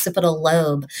about the occipital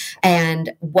lobe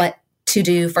and what to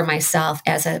do for myself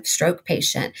as a stroke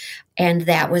patient. And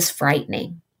that was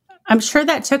frightening. I'm sure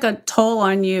that took a toll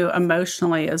on you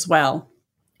emotionally as well.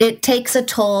 It takes a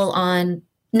toll on,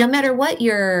 no matter what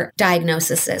your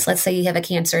diagnosis is. Let's say you have a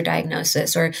cancer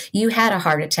diagnosis, or you had a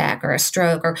heart attack or a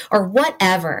stroke or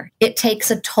whatever. It takes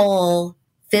a toll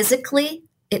physically.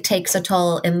 It takes a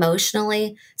toll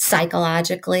emotionally,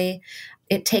 psychologically.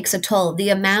 It takes a toll. The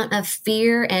amount of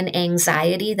fear and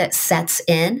anxiety that sets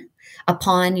in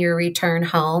upon your return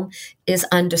home is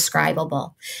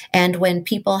undescribable. And when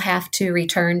people have to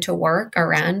return to work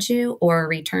around you, or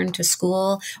return to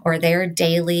school or their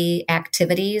daily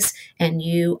activities, and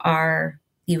you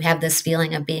have this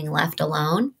feeling of being left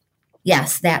alone,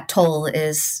 yes, that toll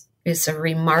is a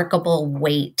remarkable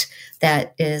weight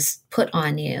that is put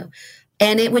on you.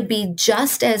 And it would be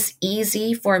just as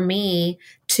easy for me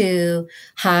to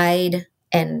hide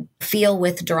and feel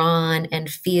withdrawn and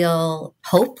feel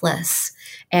hopeless.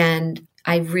 And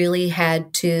I really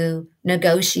had to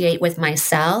negotiate with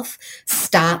myself,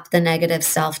 stop the negative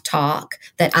self-talk,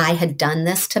 that I had done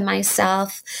this to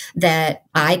myself, that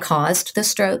I caused the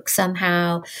stroke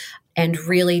somehow, and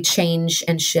really change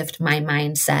and shift my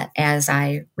mindset as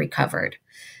I recovered,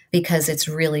 because it's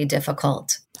really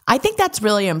difficult. I think that's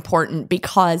really important,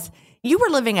 because you were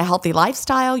living a healthy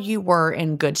lifestyle. You were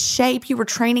in good shape. You were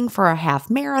training for a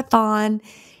half marathon.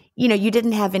 You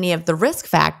didn't have any of the risk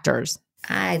factors.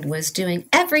 I was doing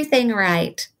everything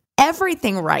right.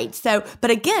 Everything right. So,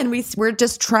 but again, we're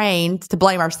just trained to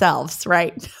blame ourselves,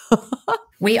 right?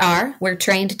 We're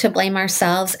trained to blame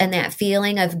ourselves, and that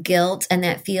feeling of guilt and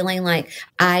that feeling like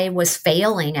I was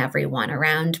failing everyone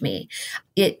around me.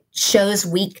 It shows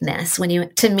weakness.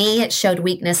 To me, it showed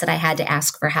weakness that I had to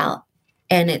ask for help.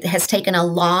 And it has taken a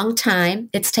long time.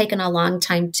 It's taken a long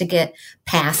time to get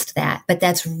past that, but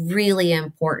that's really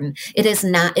important. It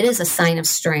is a sign of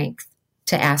strength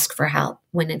to ask for help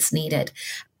when it's needed.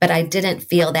 But I didn't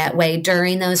feel that way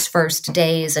during those first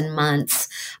days and months.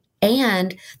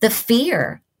 And the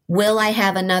fear, will I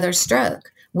have another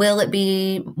stroke? Will it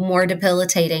be more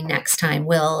debilitating next time?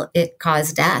 Will it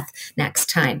cause death next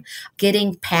time?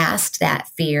 Getting past that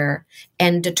fear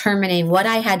and determining what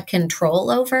I had control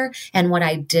over and what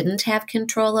I didn't have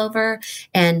control over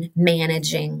and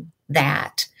managing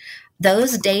that.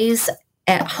 Those days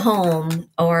at home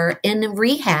or in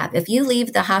rehab, if you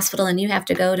leave the hospital and you have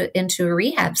to go into a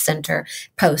rehab center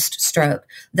post-stroke,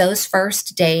 those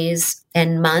first days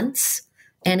and months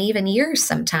and even years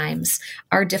sometimes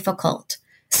are difficult.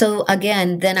 So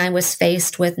again, then I was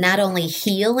faced with not only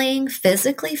healing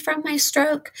physically from my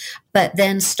stroke, but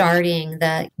then starting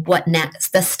the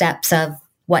steps of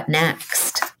what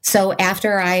next. So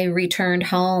after I returned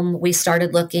home, we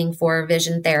started looking for a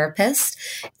vision therapist.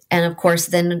 And of course,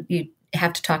 then you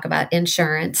have to talk about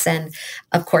insurance. And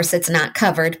of course, it's not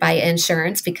covered by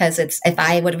insurance because if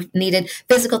I would have needed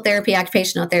physical therapy,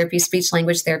 occupational therapy, speech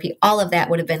language therapy, all of that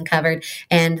would have been covered.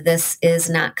 And this is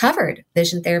not covered.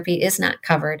 Vision therapy is not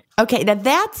covered. Okay. Now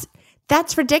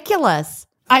that's ridiculous.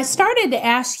 I started to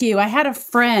ask you, I had a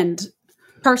friend,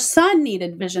 her son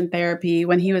needed vision therapy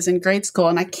when he was in grade school.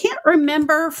 And I can't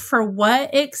remember for what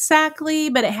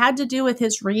exactly, but it had to do with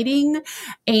his reading.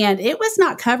 And it was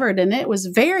not covered and it was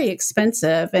very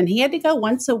expensive. And he had to go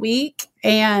once a week.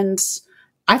 And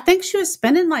I think she was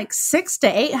spending like $600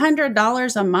 to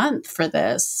 $800 a month for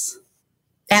this.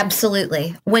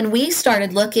 Absolutely. When we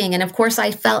started looking, and of course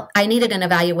I felt I needed an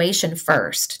evaluation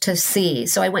first to see.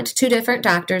 So I went to two different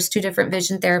doctors, two different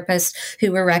vision therapists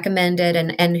who were recommended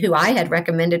and who I had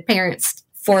recommended parents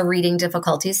for reading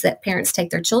difficulties that parents take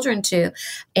their children to.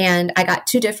 And I got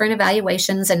two different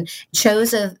evaluations and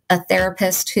chose a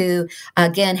therapist who,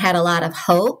 again, had a lot of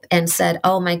hope and said,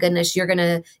 oh my goodness,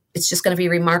 it's just going to be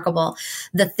remarkable.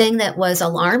 The thing that was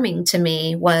alarming to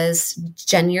me was,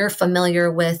 Jen, you're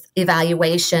familiar with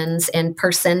evaluations and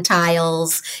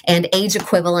percentiles and age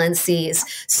equivalencies.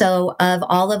 So of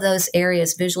all of those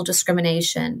areas, visual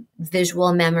discrimination,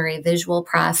 visual memory, visual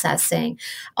processing,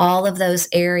 all of those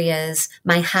areas,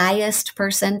 my highest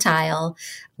percentile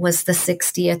was the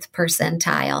 60th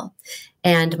percentile.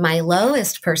 And my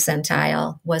lowest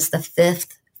percentile was the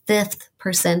fifth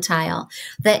percentile.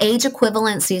 The age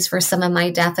equivalencies for some of my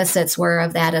deficits were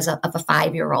of that of a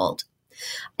 5-year-old.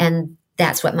 And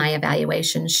that's what my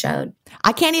evaluation showed.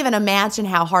 I can't even imagine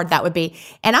how hard that would be.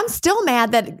 And I'm still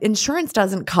mad that insurance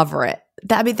doesn't cover it.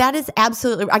 That is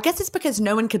absolutely, I guess it's because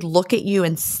no one could look at you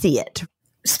and see it.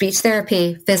 Speech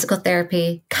therapy, physical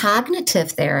therapy,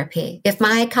 cognitive therapy. If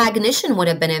my cognition would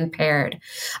have been impaired,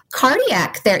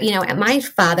 cardiac therapy, my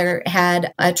father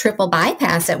had a triple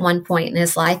bypass at one point in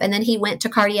his life, and then he went to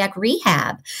cardiac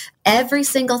rehab. Every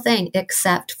single thing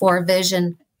except for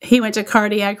vision. He went to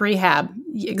cardiac rehab.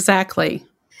 Exactly.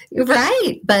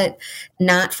 Right, but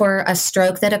not for a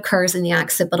stroke that occurs in the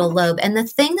occipital lobe. And the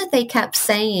thing that they kept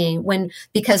saying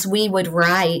because we would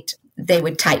write, they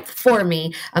would type for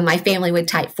me, my family would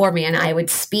type for me, and I would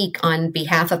speak on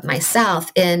behalf of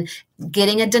myself in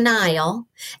getting a denial.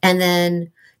 And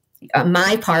then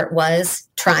my part was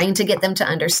trying to get them to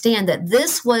understand that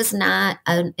this was not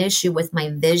an issue with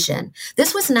my vision.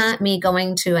 This was not me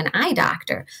going to an eye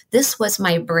doctor. This was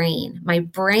my brain. My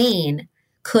brain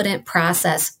couldn't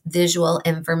process visual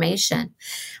information.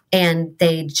 And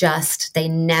they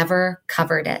never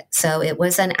covered it. So it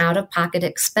was an out-of-pocket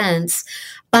expense,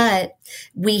 but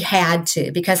we had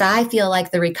to, because I feel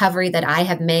like the recovery that I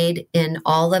have made in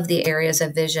all of the areas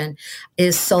of vision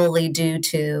is solely due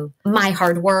to my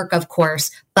hard work, of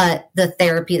course, but the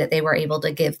therapy that they were able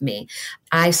to give me.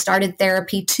 I started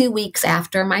therapy 2 weeks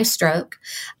after my stroke,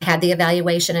 had the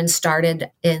evaluation, and started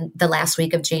in the last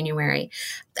week of January.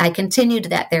 I continued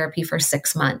that therapy for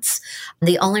 6 months.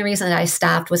 The only reason that I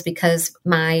stopped was because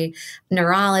my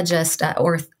neurologist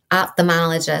or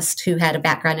ophthalmologist, who had a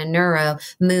background in neuro,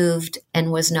 moved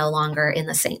and was no longer in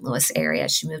the St. Louis area.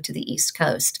 She moved to the East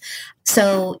Coast.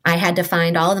 So I had to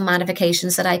find all the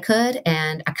modifications that I could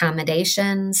and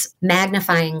accommodations,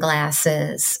 magnifying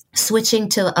glasses, switching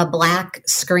to a black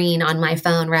screen on my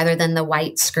phone rather than the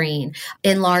white screen,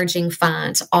 enlarging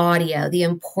fonts, audio, the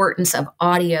importance of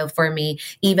audio for me,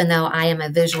 even though I am a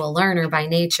visual learner by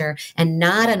nature and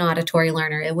not an auditory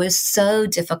learner. It was so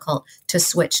difficult to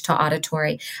switch to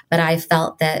auditory, but I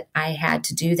felt that I had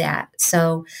to do that.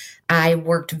 So I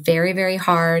worked very, very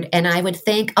hard, and I would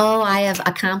think, I have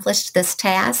accomplished this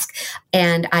task,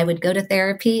 and I would go to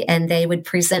therapy and they would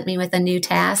present me with a new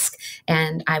task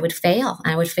and I would fail.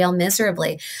 I would fail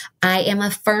miserably. I am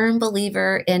a firm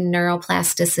believer in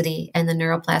neuroplasticity and the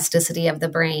neuroplasticity of the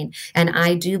brain. And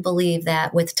I do believe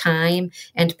that with time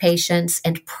and patience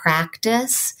and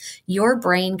practice, your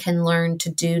brain can learn to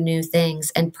do new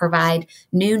things and provide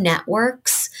new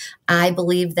networks I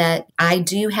believe that I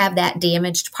do have that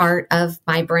damaged part of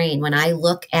my brain. When I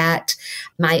look at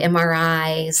my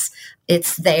MRIs,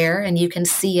 it's there and you can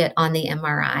see it on the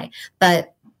MRI.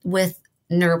 But with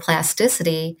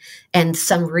neuroplasticity and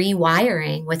some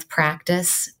rewiring with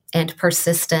practice and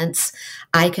persistence,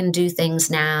 I can do things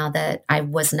now that I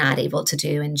was not able to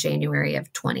do in January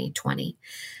of 2020.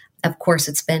 Of course,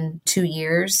 it's been 2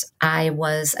 years. I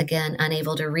was, again,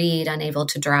 unable to read, unable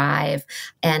to drive.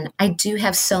 And I do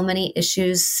have so many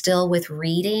issues still with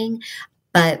reading,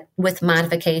 but with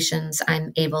modifications,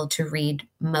 I'm able to read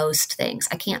most things.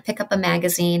 I can't pick up a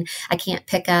magazine. I can't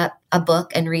pick up a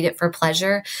book and read it for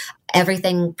pleasure.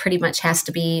 Everything pretty much has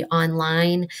to be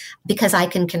online because I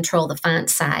can control the font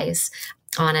size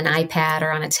on an iPad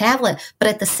or on a tablet. But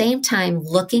at the same time,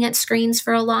 looking at screens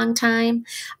for a long time,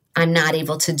 I'm not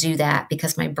able to do that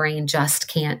because my brain just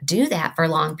can't do that for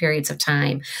long periods of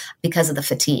time because of the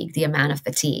fatigue, the amount of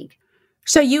fatigue.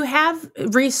 So you have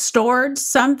restored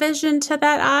some vision to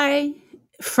that eye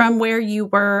from where you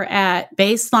were at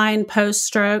baseline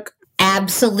post-stroke?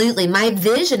 Absolutely. My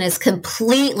vision is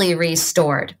completely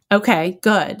restored. Okay,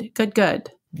 good.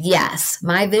 Yes,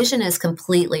 my vision is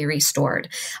completely restored.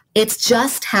 It's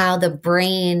just how the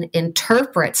brain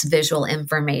interprets visual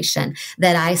information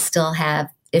that I still have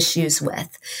issues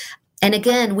with. And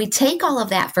again, we take all of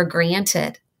that for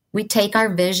granted. We take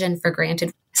our vision for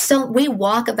granted. So we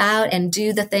walk about and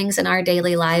do the things in our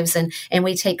daily lives and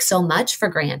we take so much for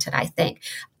granted, I think,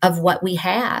 of what we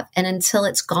have. And until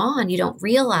it's gone, you don't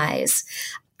realize.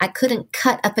 I couldn't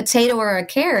cut a potato or a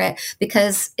carrot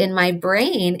because in my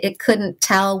brain, it couldn't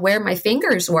tell where my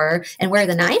fingers were and where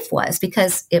the knife was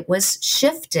because it was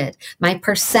shifted. My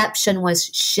perception was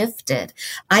shifted.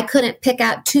 I couldn't pick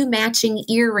out 2 matching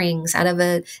earrings out of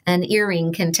an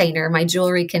earring container, my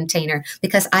jewelry container,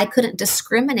 because I couldn't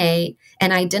discriminate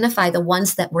and identify the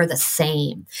ones that were the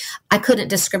same. I couldn't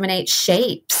discriminate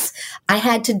shapes. I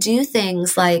had to do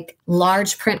things like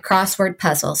large print crossword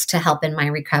puzzles to help in my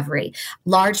recovery,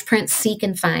 large print seek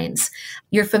and finds.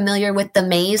 You're familiar with the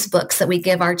maze books that we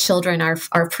give our children, our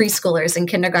preschoolers and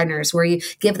kindergartners, where you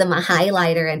give them a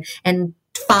highlighter and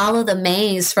follow the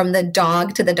maze from the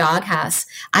dog to the doghouse.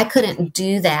 I couldn't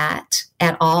do that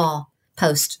at all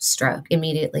post-stroke,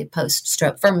 immediately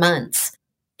post-stroke for months.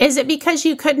 Is it because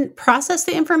you couldn't process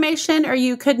the information or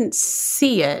you couldn't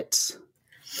see it?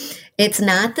 It's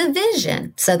not the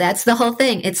vision. So that's the whole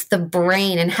thing. It's the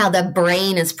brain and how the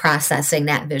brain is processing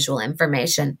that visual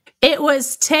information. It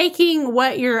was taking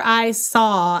what your eyes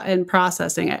saw and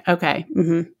processing it. Okay.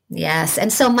 Mm-hmm. Yes.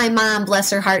 And so my mom,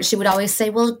 bless her heart, she would always say,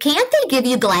 well, can't they give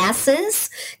you glasses?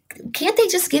 Can't they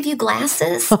just give you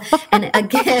glasses? And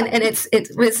again, and it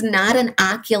was not an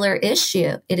ocular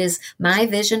issue. It is, my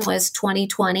vision was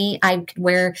 20/20. I could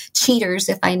wear cheaters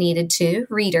if I needed to,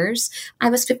 readers. I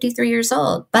was 53 years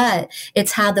old, but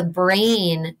it's how the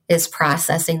brain is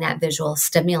processing that visual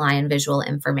stimuli and visual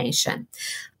information.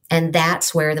 And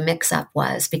that's where the mix-up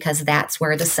was, because that's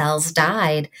where the cells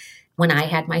died when I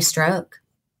had my stroke.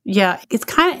 Yeah, it's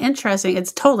kind of interesting.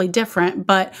 It's totally different,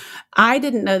 but I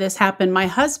didn't know this happened. My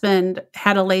husband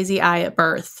had a lazy eye at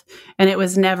birth, and it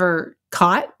was never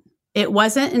caught. It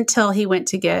wasn't until he went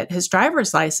to get his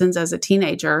driver's license as a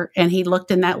teenager, and he looked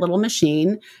in that little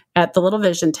machine at the little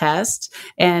vision test,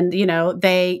 and,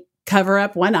 they cover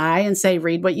up one eye and say,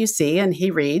 read what you see, and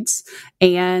he reads.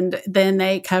 And then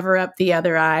they cover up the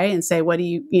other eye and say, what do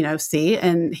you, see?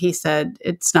 And he said,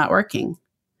 it's not working.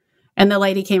 And the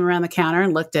lady came around the counter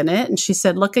and looked in it, and she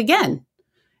said, look again.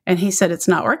 And he said, it's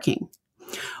not working.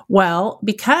 Well,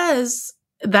 because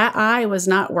that eye was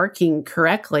not working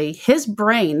correctly, his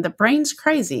brain, the brain's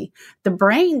crazy. The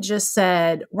brain just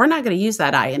said, we're not going to use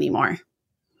that eye anymore,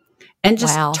 and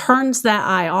just turns that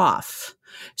eye off.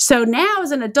 So now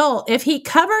as an adult, if he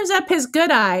covers up his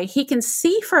good eye, he can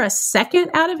see for a second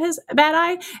out of his bad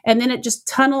eye, and then it just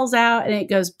tunnels out and it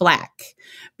goes black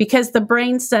because the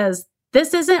brain says,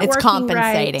 this isn't working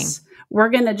compensating. Right. We're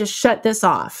going to just shut this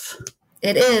off.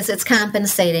 It is. It's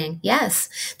compensating. Yes.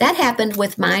 That happened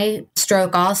with my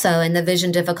stroke also, and the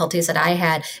vision difficulties that I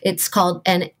had. It's called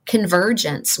an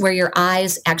convergence, where your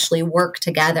eyes actually work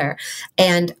together.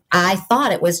 And I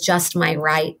thought it was just my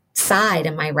right side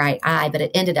and my right eye, but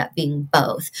it ended up being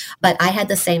both. But I had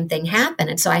the same thing happen.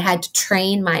 And so I had to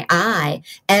train my eye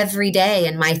every day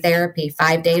in my therapy,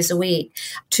 5 days a week,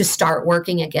 to start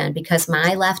working again, because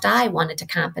my left eye wanted to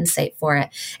compensate for it.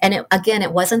 And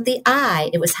it wasn't the eye,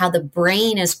 it was how the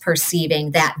brain is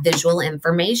perceiving that visual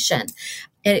information.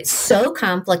 It's so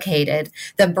complicated.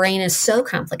 The brain is so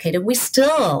complicated. We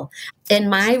still, in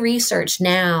my research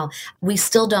now, we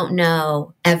still don't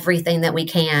know everything that we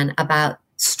can about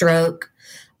stroke,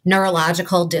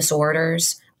 neurological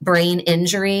disorders, brain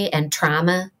injury and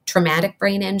traumatic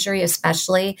brain injury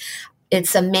especially.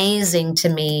 It's amazing to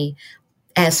me,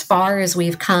 as far as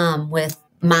we've come with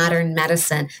modern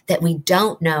medicine, that we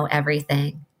don't know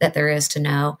everything that there is to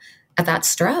know about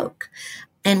stroke.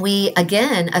 And we,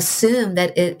 again, assume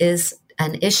that it is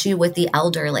an issue with the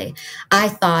elderly. I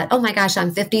thought, oh my gosh,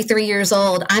 I'm 53 years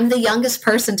old. I'm the youngest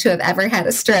person to have ever had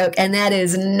a stroke. And that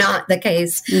is not the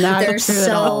case. There's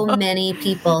so many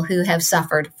people who have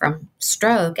suffered from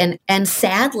stroke. And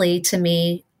sadly, to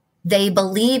me, they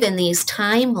believe in these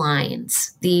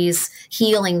timelines, these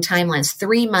healing timelines.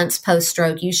 3 months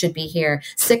post-stroke, you should be here.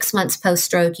 6 months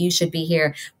post-stroke, you should be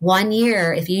here. 1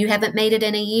 year, if you haven't made it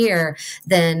in a year,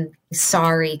 then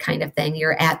sorry, kind of thing.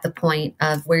 You're at the point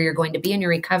of where you're going to be in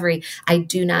your recovery. I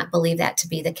do not believe that to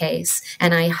be the case.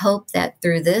 And I hope that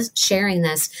through this, sharing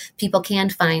this, people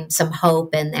can find some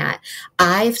hope in that.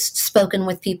 I've spoken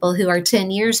with people who are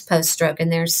 10 years post-stroke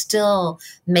and they're still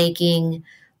making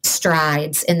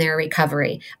strides in their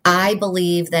recovery. I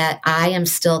believe that I am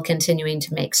still continuing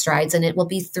to make strides, and it will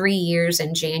be 3 years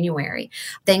in January.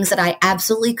 Things that I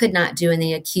absolutely could not do in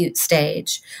the acute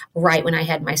stage right when I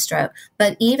had my stroke.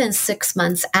 But even 6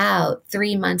 months out,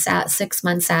 3 months out, 6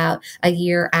 months out, a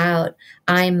year out,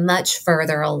 I'm much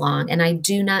further along, and I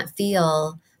do not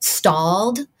feel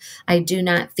stalled. I do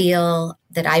not feel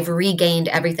that I've regained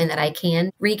everything that I can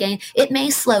regain. It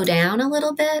may slow down a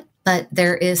little bit, but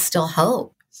there is still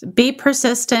hope. Be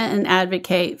persistent and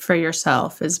advocate for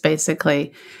yourself is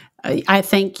basically, I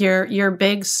think, your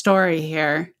big story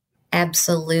here.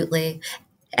 Absolutely.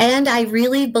 And I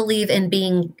really believe in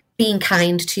being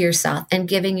kind to yourself and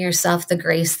giving yourself the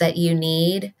grace that you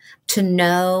need to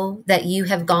know that you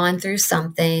have gone through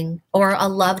something, or a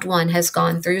loved one has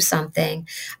gone through something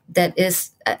that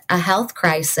is a health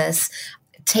crisis.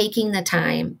 Taking the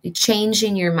time,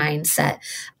 changing your mindset.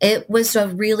 It was a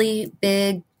really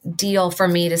big deal for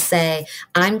me to say,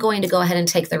 I'm going to go ahead and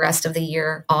take the rest of the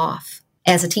year off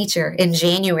as a teacher in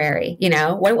January.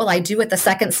 What will I do with the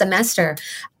second semester?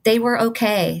 They were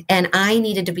okay. And I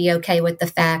needed to be okay with the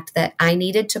fact that I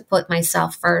needed to put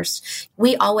myself first.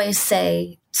 We always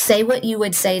say what you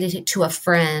would say to a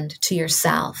friend, to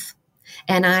yourself.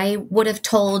 And I would have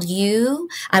told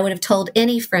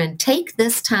any friend, take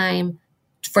this time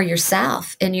for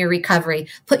yourself in your recovery.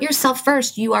 Put yourself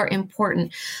first. You are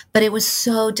important. But it was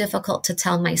so difficult to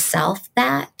tell myself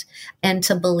that and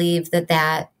to believe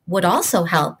that would also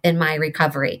help in my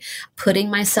recovery. Putting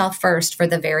myself first for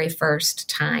the very first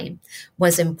time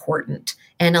was important.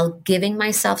 And giving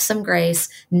myself some grace,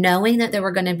 knowing that there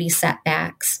were going to be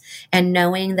setbacks, and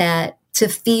knowing that to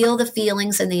feel the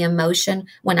feelings and the emotion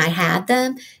when I had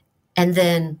them, and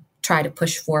then try to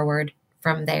push forward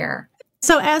from there.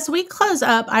 So as we close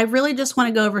up, I really just want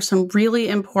to go over some really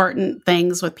important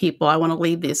things with people. I want to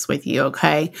leave this with you,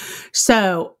 okay?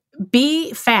 So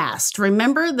be fast.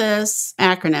 Remember this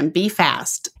acronym, be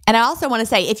fast. And I also want to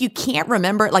say, if you can't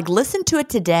remember it, listen to it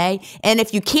today. And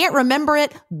if you can't remember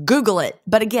it, Google it.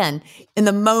 But again, in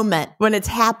the moment when it's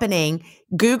happening,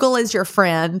 Google is your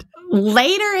friend.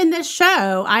 Later in this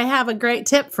show, I have a great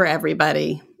tip for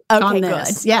everybody. Okay, on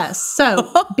this. Good. Yes.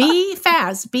 So be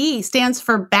fast. B stands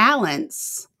for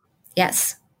balance.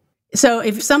 Yes. So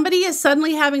if somebody is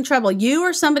suddenly having trouble, you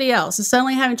or somebody else is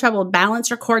suddenly having trouble with balance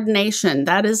or coordination,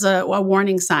 that is a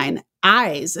warning sign.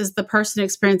 Eyes is the person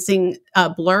experiencing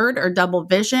blurred or double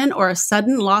vision or a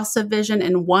sudden loss of vision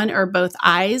in one or both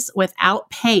eyes without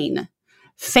pain.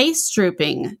 Face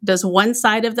drooping. Does one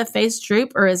side of the face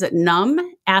droop or is it numb?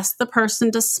 Ask the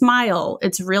person to smile.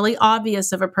 It's really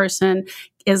obvious if a person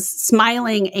is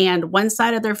smiling and one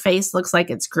side of their face looks like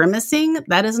it's grimacing.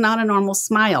 That is not a normal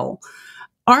smile.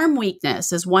 Arm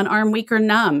weakness. Is one arm weak or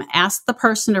numb? Ask the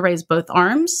person to raise both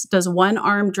arms. Does one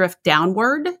arm drift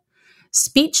downward?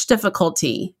 Speech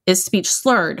difficulty. Is speech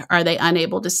slurred? Are they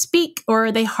unable to speak or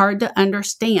are they hard to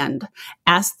understand?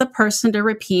 Ask the person to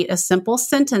repeat a simple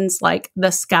sentence like,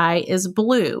 the sky is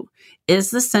blue.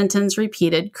 Is the sentence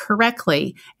repeated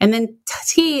correctly? And then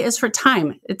T is for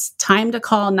time. It's time to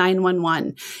call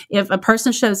 911. If a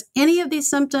person shows any of these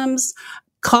symptoms,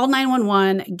 call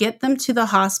 911, get them to the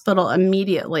hospital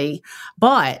immediately.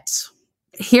 But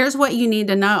here's what you need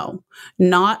to know.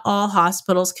 Not all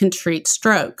hospitals can treat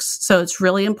strokes. So it's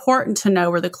really important to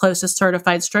know where the closest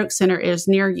certified stroke center is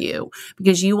near you,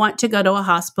 because you want to go to a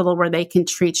hospital where they can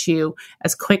treat you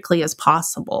as quickly as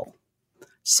possible.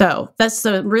 So that's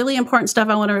the really important stuff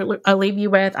I want to leave you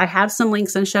with. I have some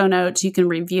links in show notes. You can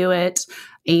review it.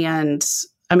 And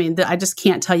I just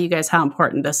can't tell you guys how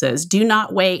important this is. Do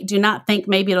not wait. Do not think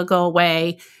maybe it'll go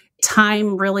away.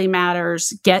 Time really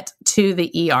matters. Get to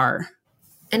the ER.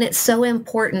 And it's so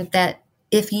important that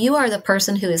if you are the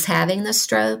person who is having the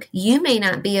stroke, you may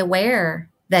not be aware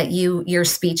that your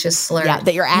speech is slurred. Yeah,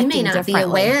 that you're acting differently. You may not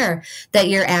differently. be aware that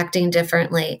you're acting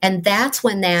differently. And that's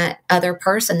when that other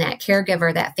person, that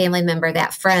caregiver, that family member,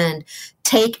 that friend,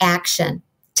 take action.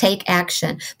 Take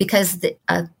action. Because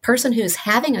a person who's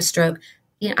having a stroke,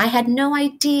 I had no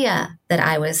idea that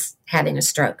I was having a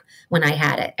stroke when I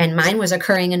had it. And mine was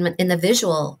occurring in the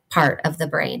visual part of the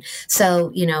brain.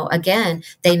 So, again,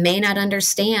 they may not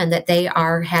understand that they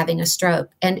are having a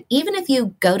stroke. And even if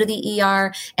you go to the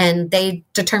ER and they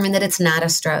determine that it's not a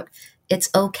stroke, it's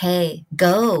okay.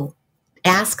 Go.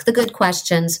 Ask the good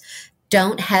questions.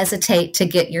 Don't hesitate to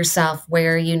get yourself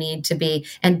where you need to be.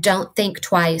 And don't think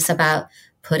twice about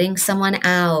putting someone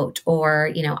out,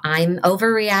 or, I'm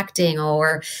overreacting,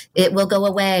 or it will go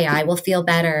away. I will feel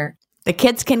better. The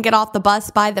kids can get off the bus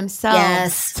by themselves.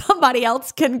 Yes. Somebody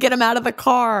else can get them out of the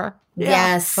car. Yeah.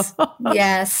 Yes.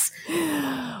 Yes.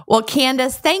 Well,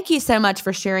 Candace, thank you so much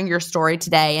for sharing your story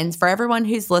today. And for everyone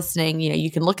who's listening,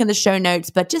 you can look in the show notes,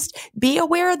 but just be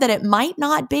aware that it might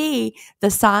not be the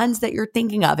signs that you're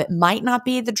thinking of. It might not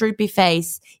be the droopy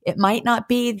face. It might not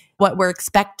be what we're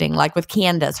expecting. Like with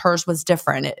Candace, hers was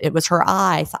different. It was her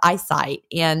eyesight.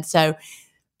 And so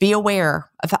be aware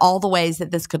of all the ways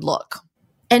that this could look.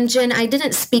 And Jen, I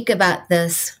didn't speak about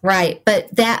this, right?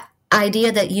 But that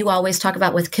idea that you always talk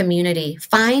about with community,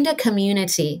 find a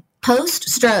community.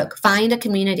 Post-stroke, find a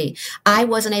community. I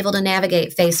wasn't able to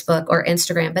navigate Facebook or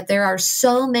Instagram, but there are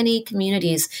so many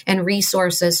communities and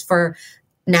resources for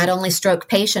not only stroke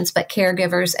patients, but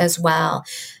caregivers as well.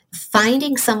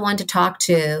 Finding someone to talk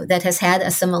to that has had a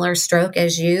similar stroke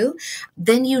as you,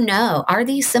 then are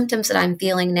these symptoms that I'm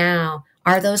feeling now,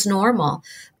 are those normal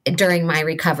during my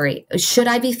recovery? Should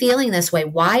I be feeling this way?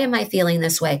 Why am I feeling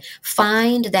this way?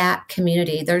 Find that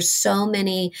community. There's so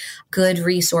many good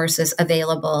resources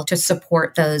available to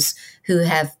support those who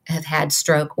have had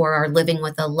stroke or are living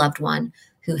with a loved one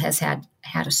who has had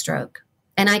a stroke.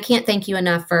 And I can't thank you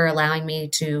enough for allowing me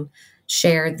to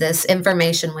share this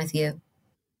information with you.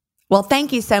 Well,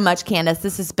 thank you so much, Candace.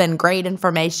 This has been great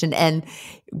information and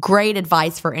great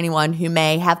advice for anyone who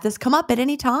may have this come up at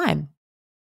any time.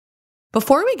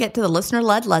 Before we get to the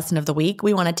listener-led lesson of the week,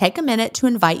 we want to take a minute to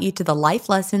invite you to the Life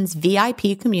Lessons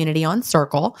VIP community on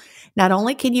Circle. Not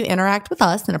only can you interact with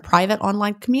us in a private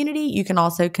online community, you can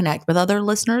also connect with other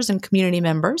listeners and community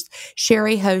members.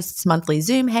 Sherry hosts monthly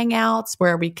Zoom hangouts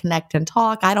where we connect and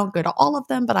talk. I don't go to all of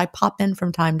them, but I pop in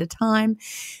from time to time.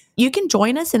 You can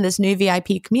join us in this new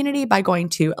VIP community by going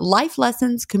to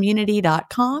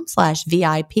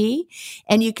lifelessonscommunity.com/VIP,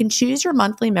 and you can choose your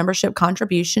monthly membership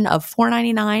contribution of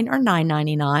 $4.99 or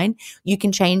 $9.99. You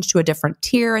can change to a different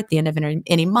tier at the end of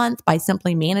any month by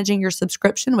simply managing your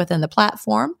subscription within the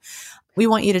platform. We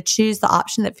want you to choose the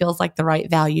option that feels like the right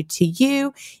value to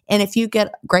you. And if you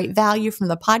get great value from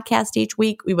the podcast each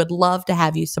week, we would love to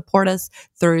have you support us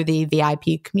through the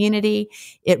VIP community.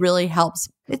 It really helps.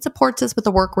 It supports us with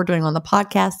the work we're doing on the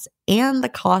podcasts and the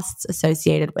costs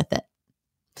associated with it.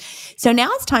 So now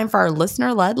it's time for our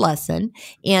listener-led lesson.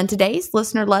 And today's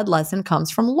listener-led lesson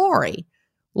comes from Lori.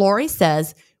 Lori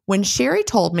says, when Sherry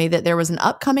told me that there was an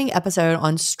upcoming episode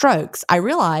on strokes, I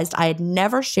realized I had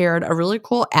never shared a really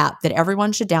cool app that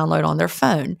everyone should download on their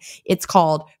phone. It's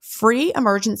called Free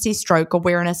Emergency Stroke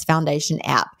Awareness Foundation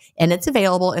app, and it's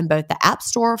available in both the App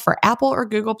Store for Apple or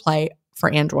Google Play for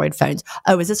Android phones.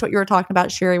 Oh, is this what you were talking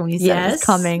about, Sherry, when you said it was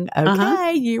coming?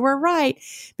 Okay, You were right.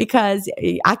 Because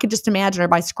I could just imagine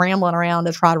everybody scrambling around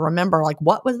to try to remember, like,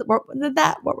 what was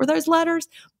that? What were those letters?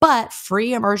 But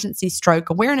Free Emergency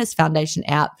Stroke Awareness Foundation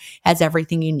app has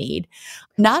everything you need.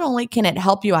 Not only can it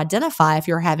help you identify if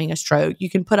you're having a stroke, you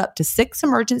can put up to 6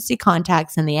 emergency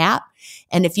contacts in the app.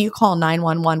 And if you call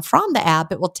 911 from the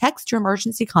app, it will text your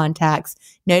emergency contacts,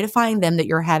 notifying them that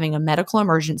you're having a medical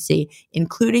emergency,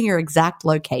 including your exact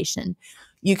location.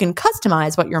 You can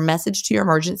customize what your message to your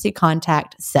emergency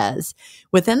contact says.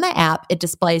 Within the app, it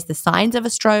displays the signs of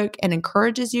a stroke and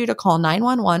encourages you to call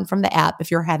 911 from the app if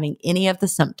you're having any of the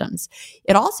symptoms.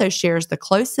 It also shares the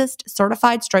closest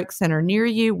certified stroke center near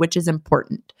you, which is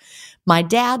important. My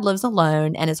dad lives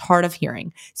alone and is hard of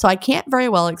hearing, so I can't very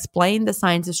well explain the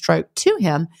signs of stroke to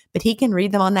him, but he can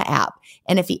read them on the app.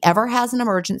 And if he ever has an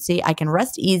emergency, I can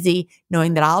rest easy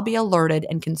knowing that I'll be alerted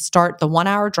and can start the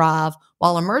 1-hour drive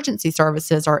while emergency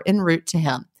services are en route to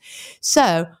him.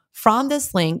 So from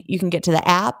this link, you can get to the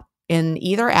app in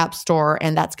either app store,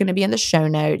 and that's going to be in the show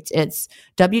notes. It's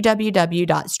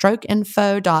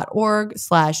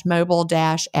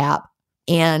www.strokeinfo.org/mobile-app.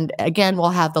 And again,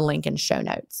 we'll have the link in show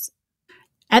notes.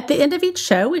 At the end of each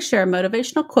show, we share a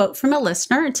motivational quote from a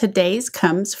listener, and today's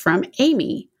comes from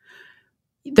Amy.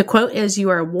 The quote is, "You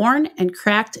are worn and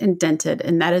cracked and dented,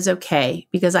 and that is okay,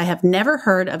 because I have never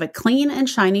heard of a clean and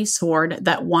shiny sword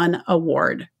that won an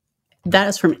award." That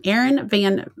is from Erin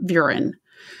Van Vuren.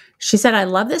 She said, "I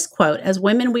love this quote. As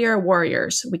women, we are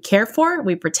warriors. We care for,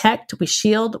 we protect, we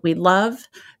shield, we love.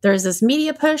 There is this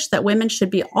media push that women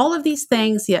should be all of these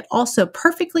things, yet also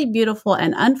perfectly beautiful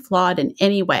and unflawed in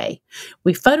any way.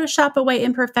 We Photoshop away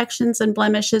imperfections and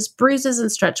blemishes, bruises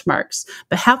and stretch marks.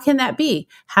 But how can that be?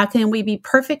 How can we be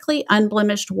perfectly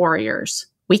unblemished warriors?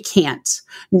 We can't.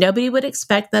 Nobody would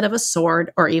expect that of a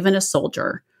sword or even a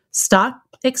soldier. Stop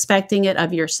expecting it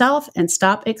of yourself and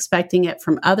stop expecting it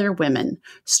from other women.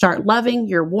 Start loving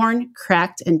your worn,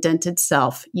 cracked, and dented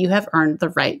self. You have earned the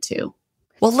right to."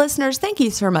 Well, listeners, thank you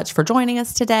so much for joining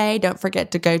us today. Don't forget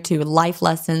to go to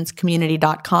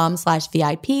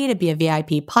lifelessonscommunity.com/VIP to be a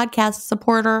VIP podcast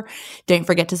supporter. Don't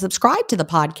forget to subscribe to the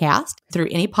podcast through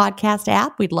any podcast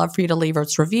app. We'd love for you to leave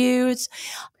us reviews.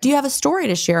 Do you have a story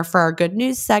to share for our good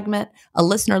news segment, a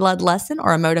listener-led lesson,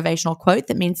 or a motivational quote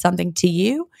that means something to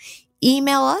you?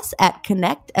 Email us at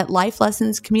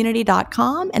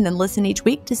connect@lifelessonscommunity.com and then listen each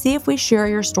week to see if we share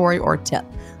your story or tip.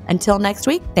 Until next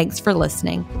week, thanks for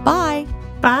listening. Bye.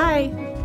 Bye.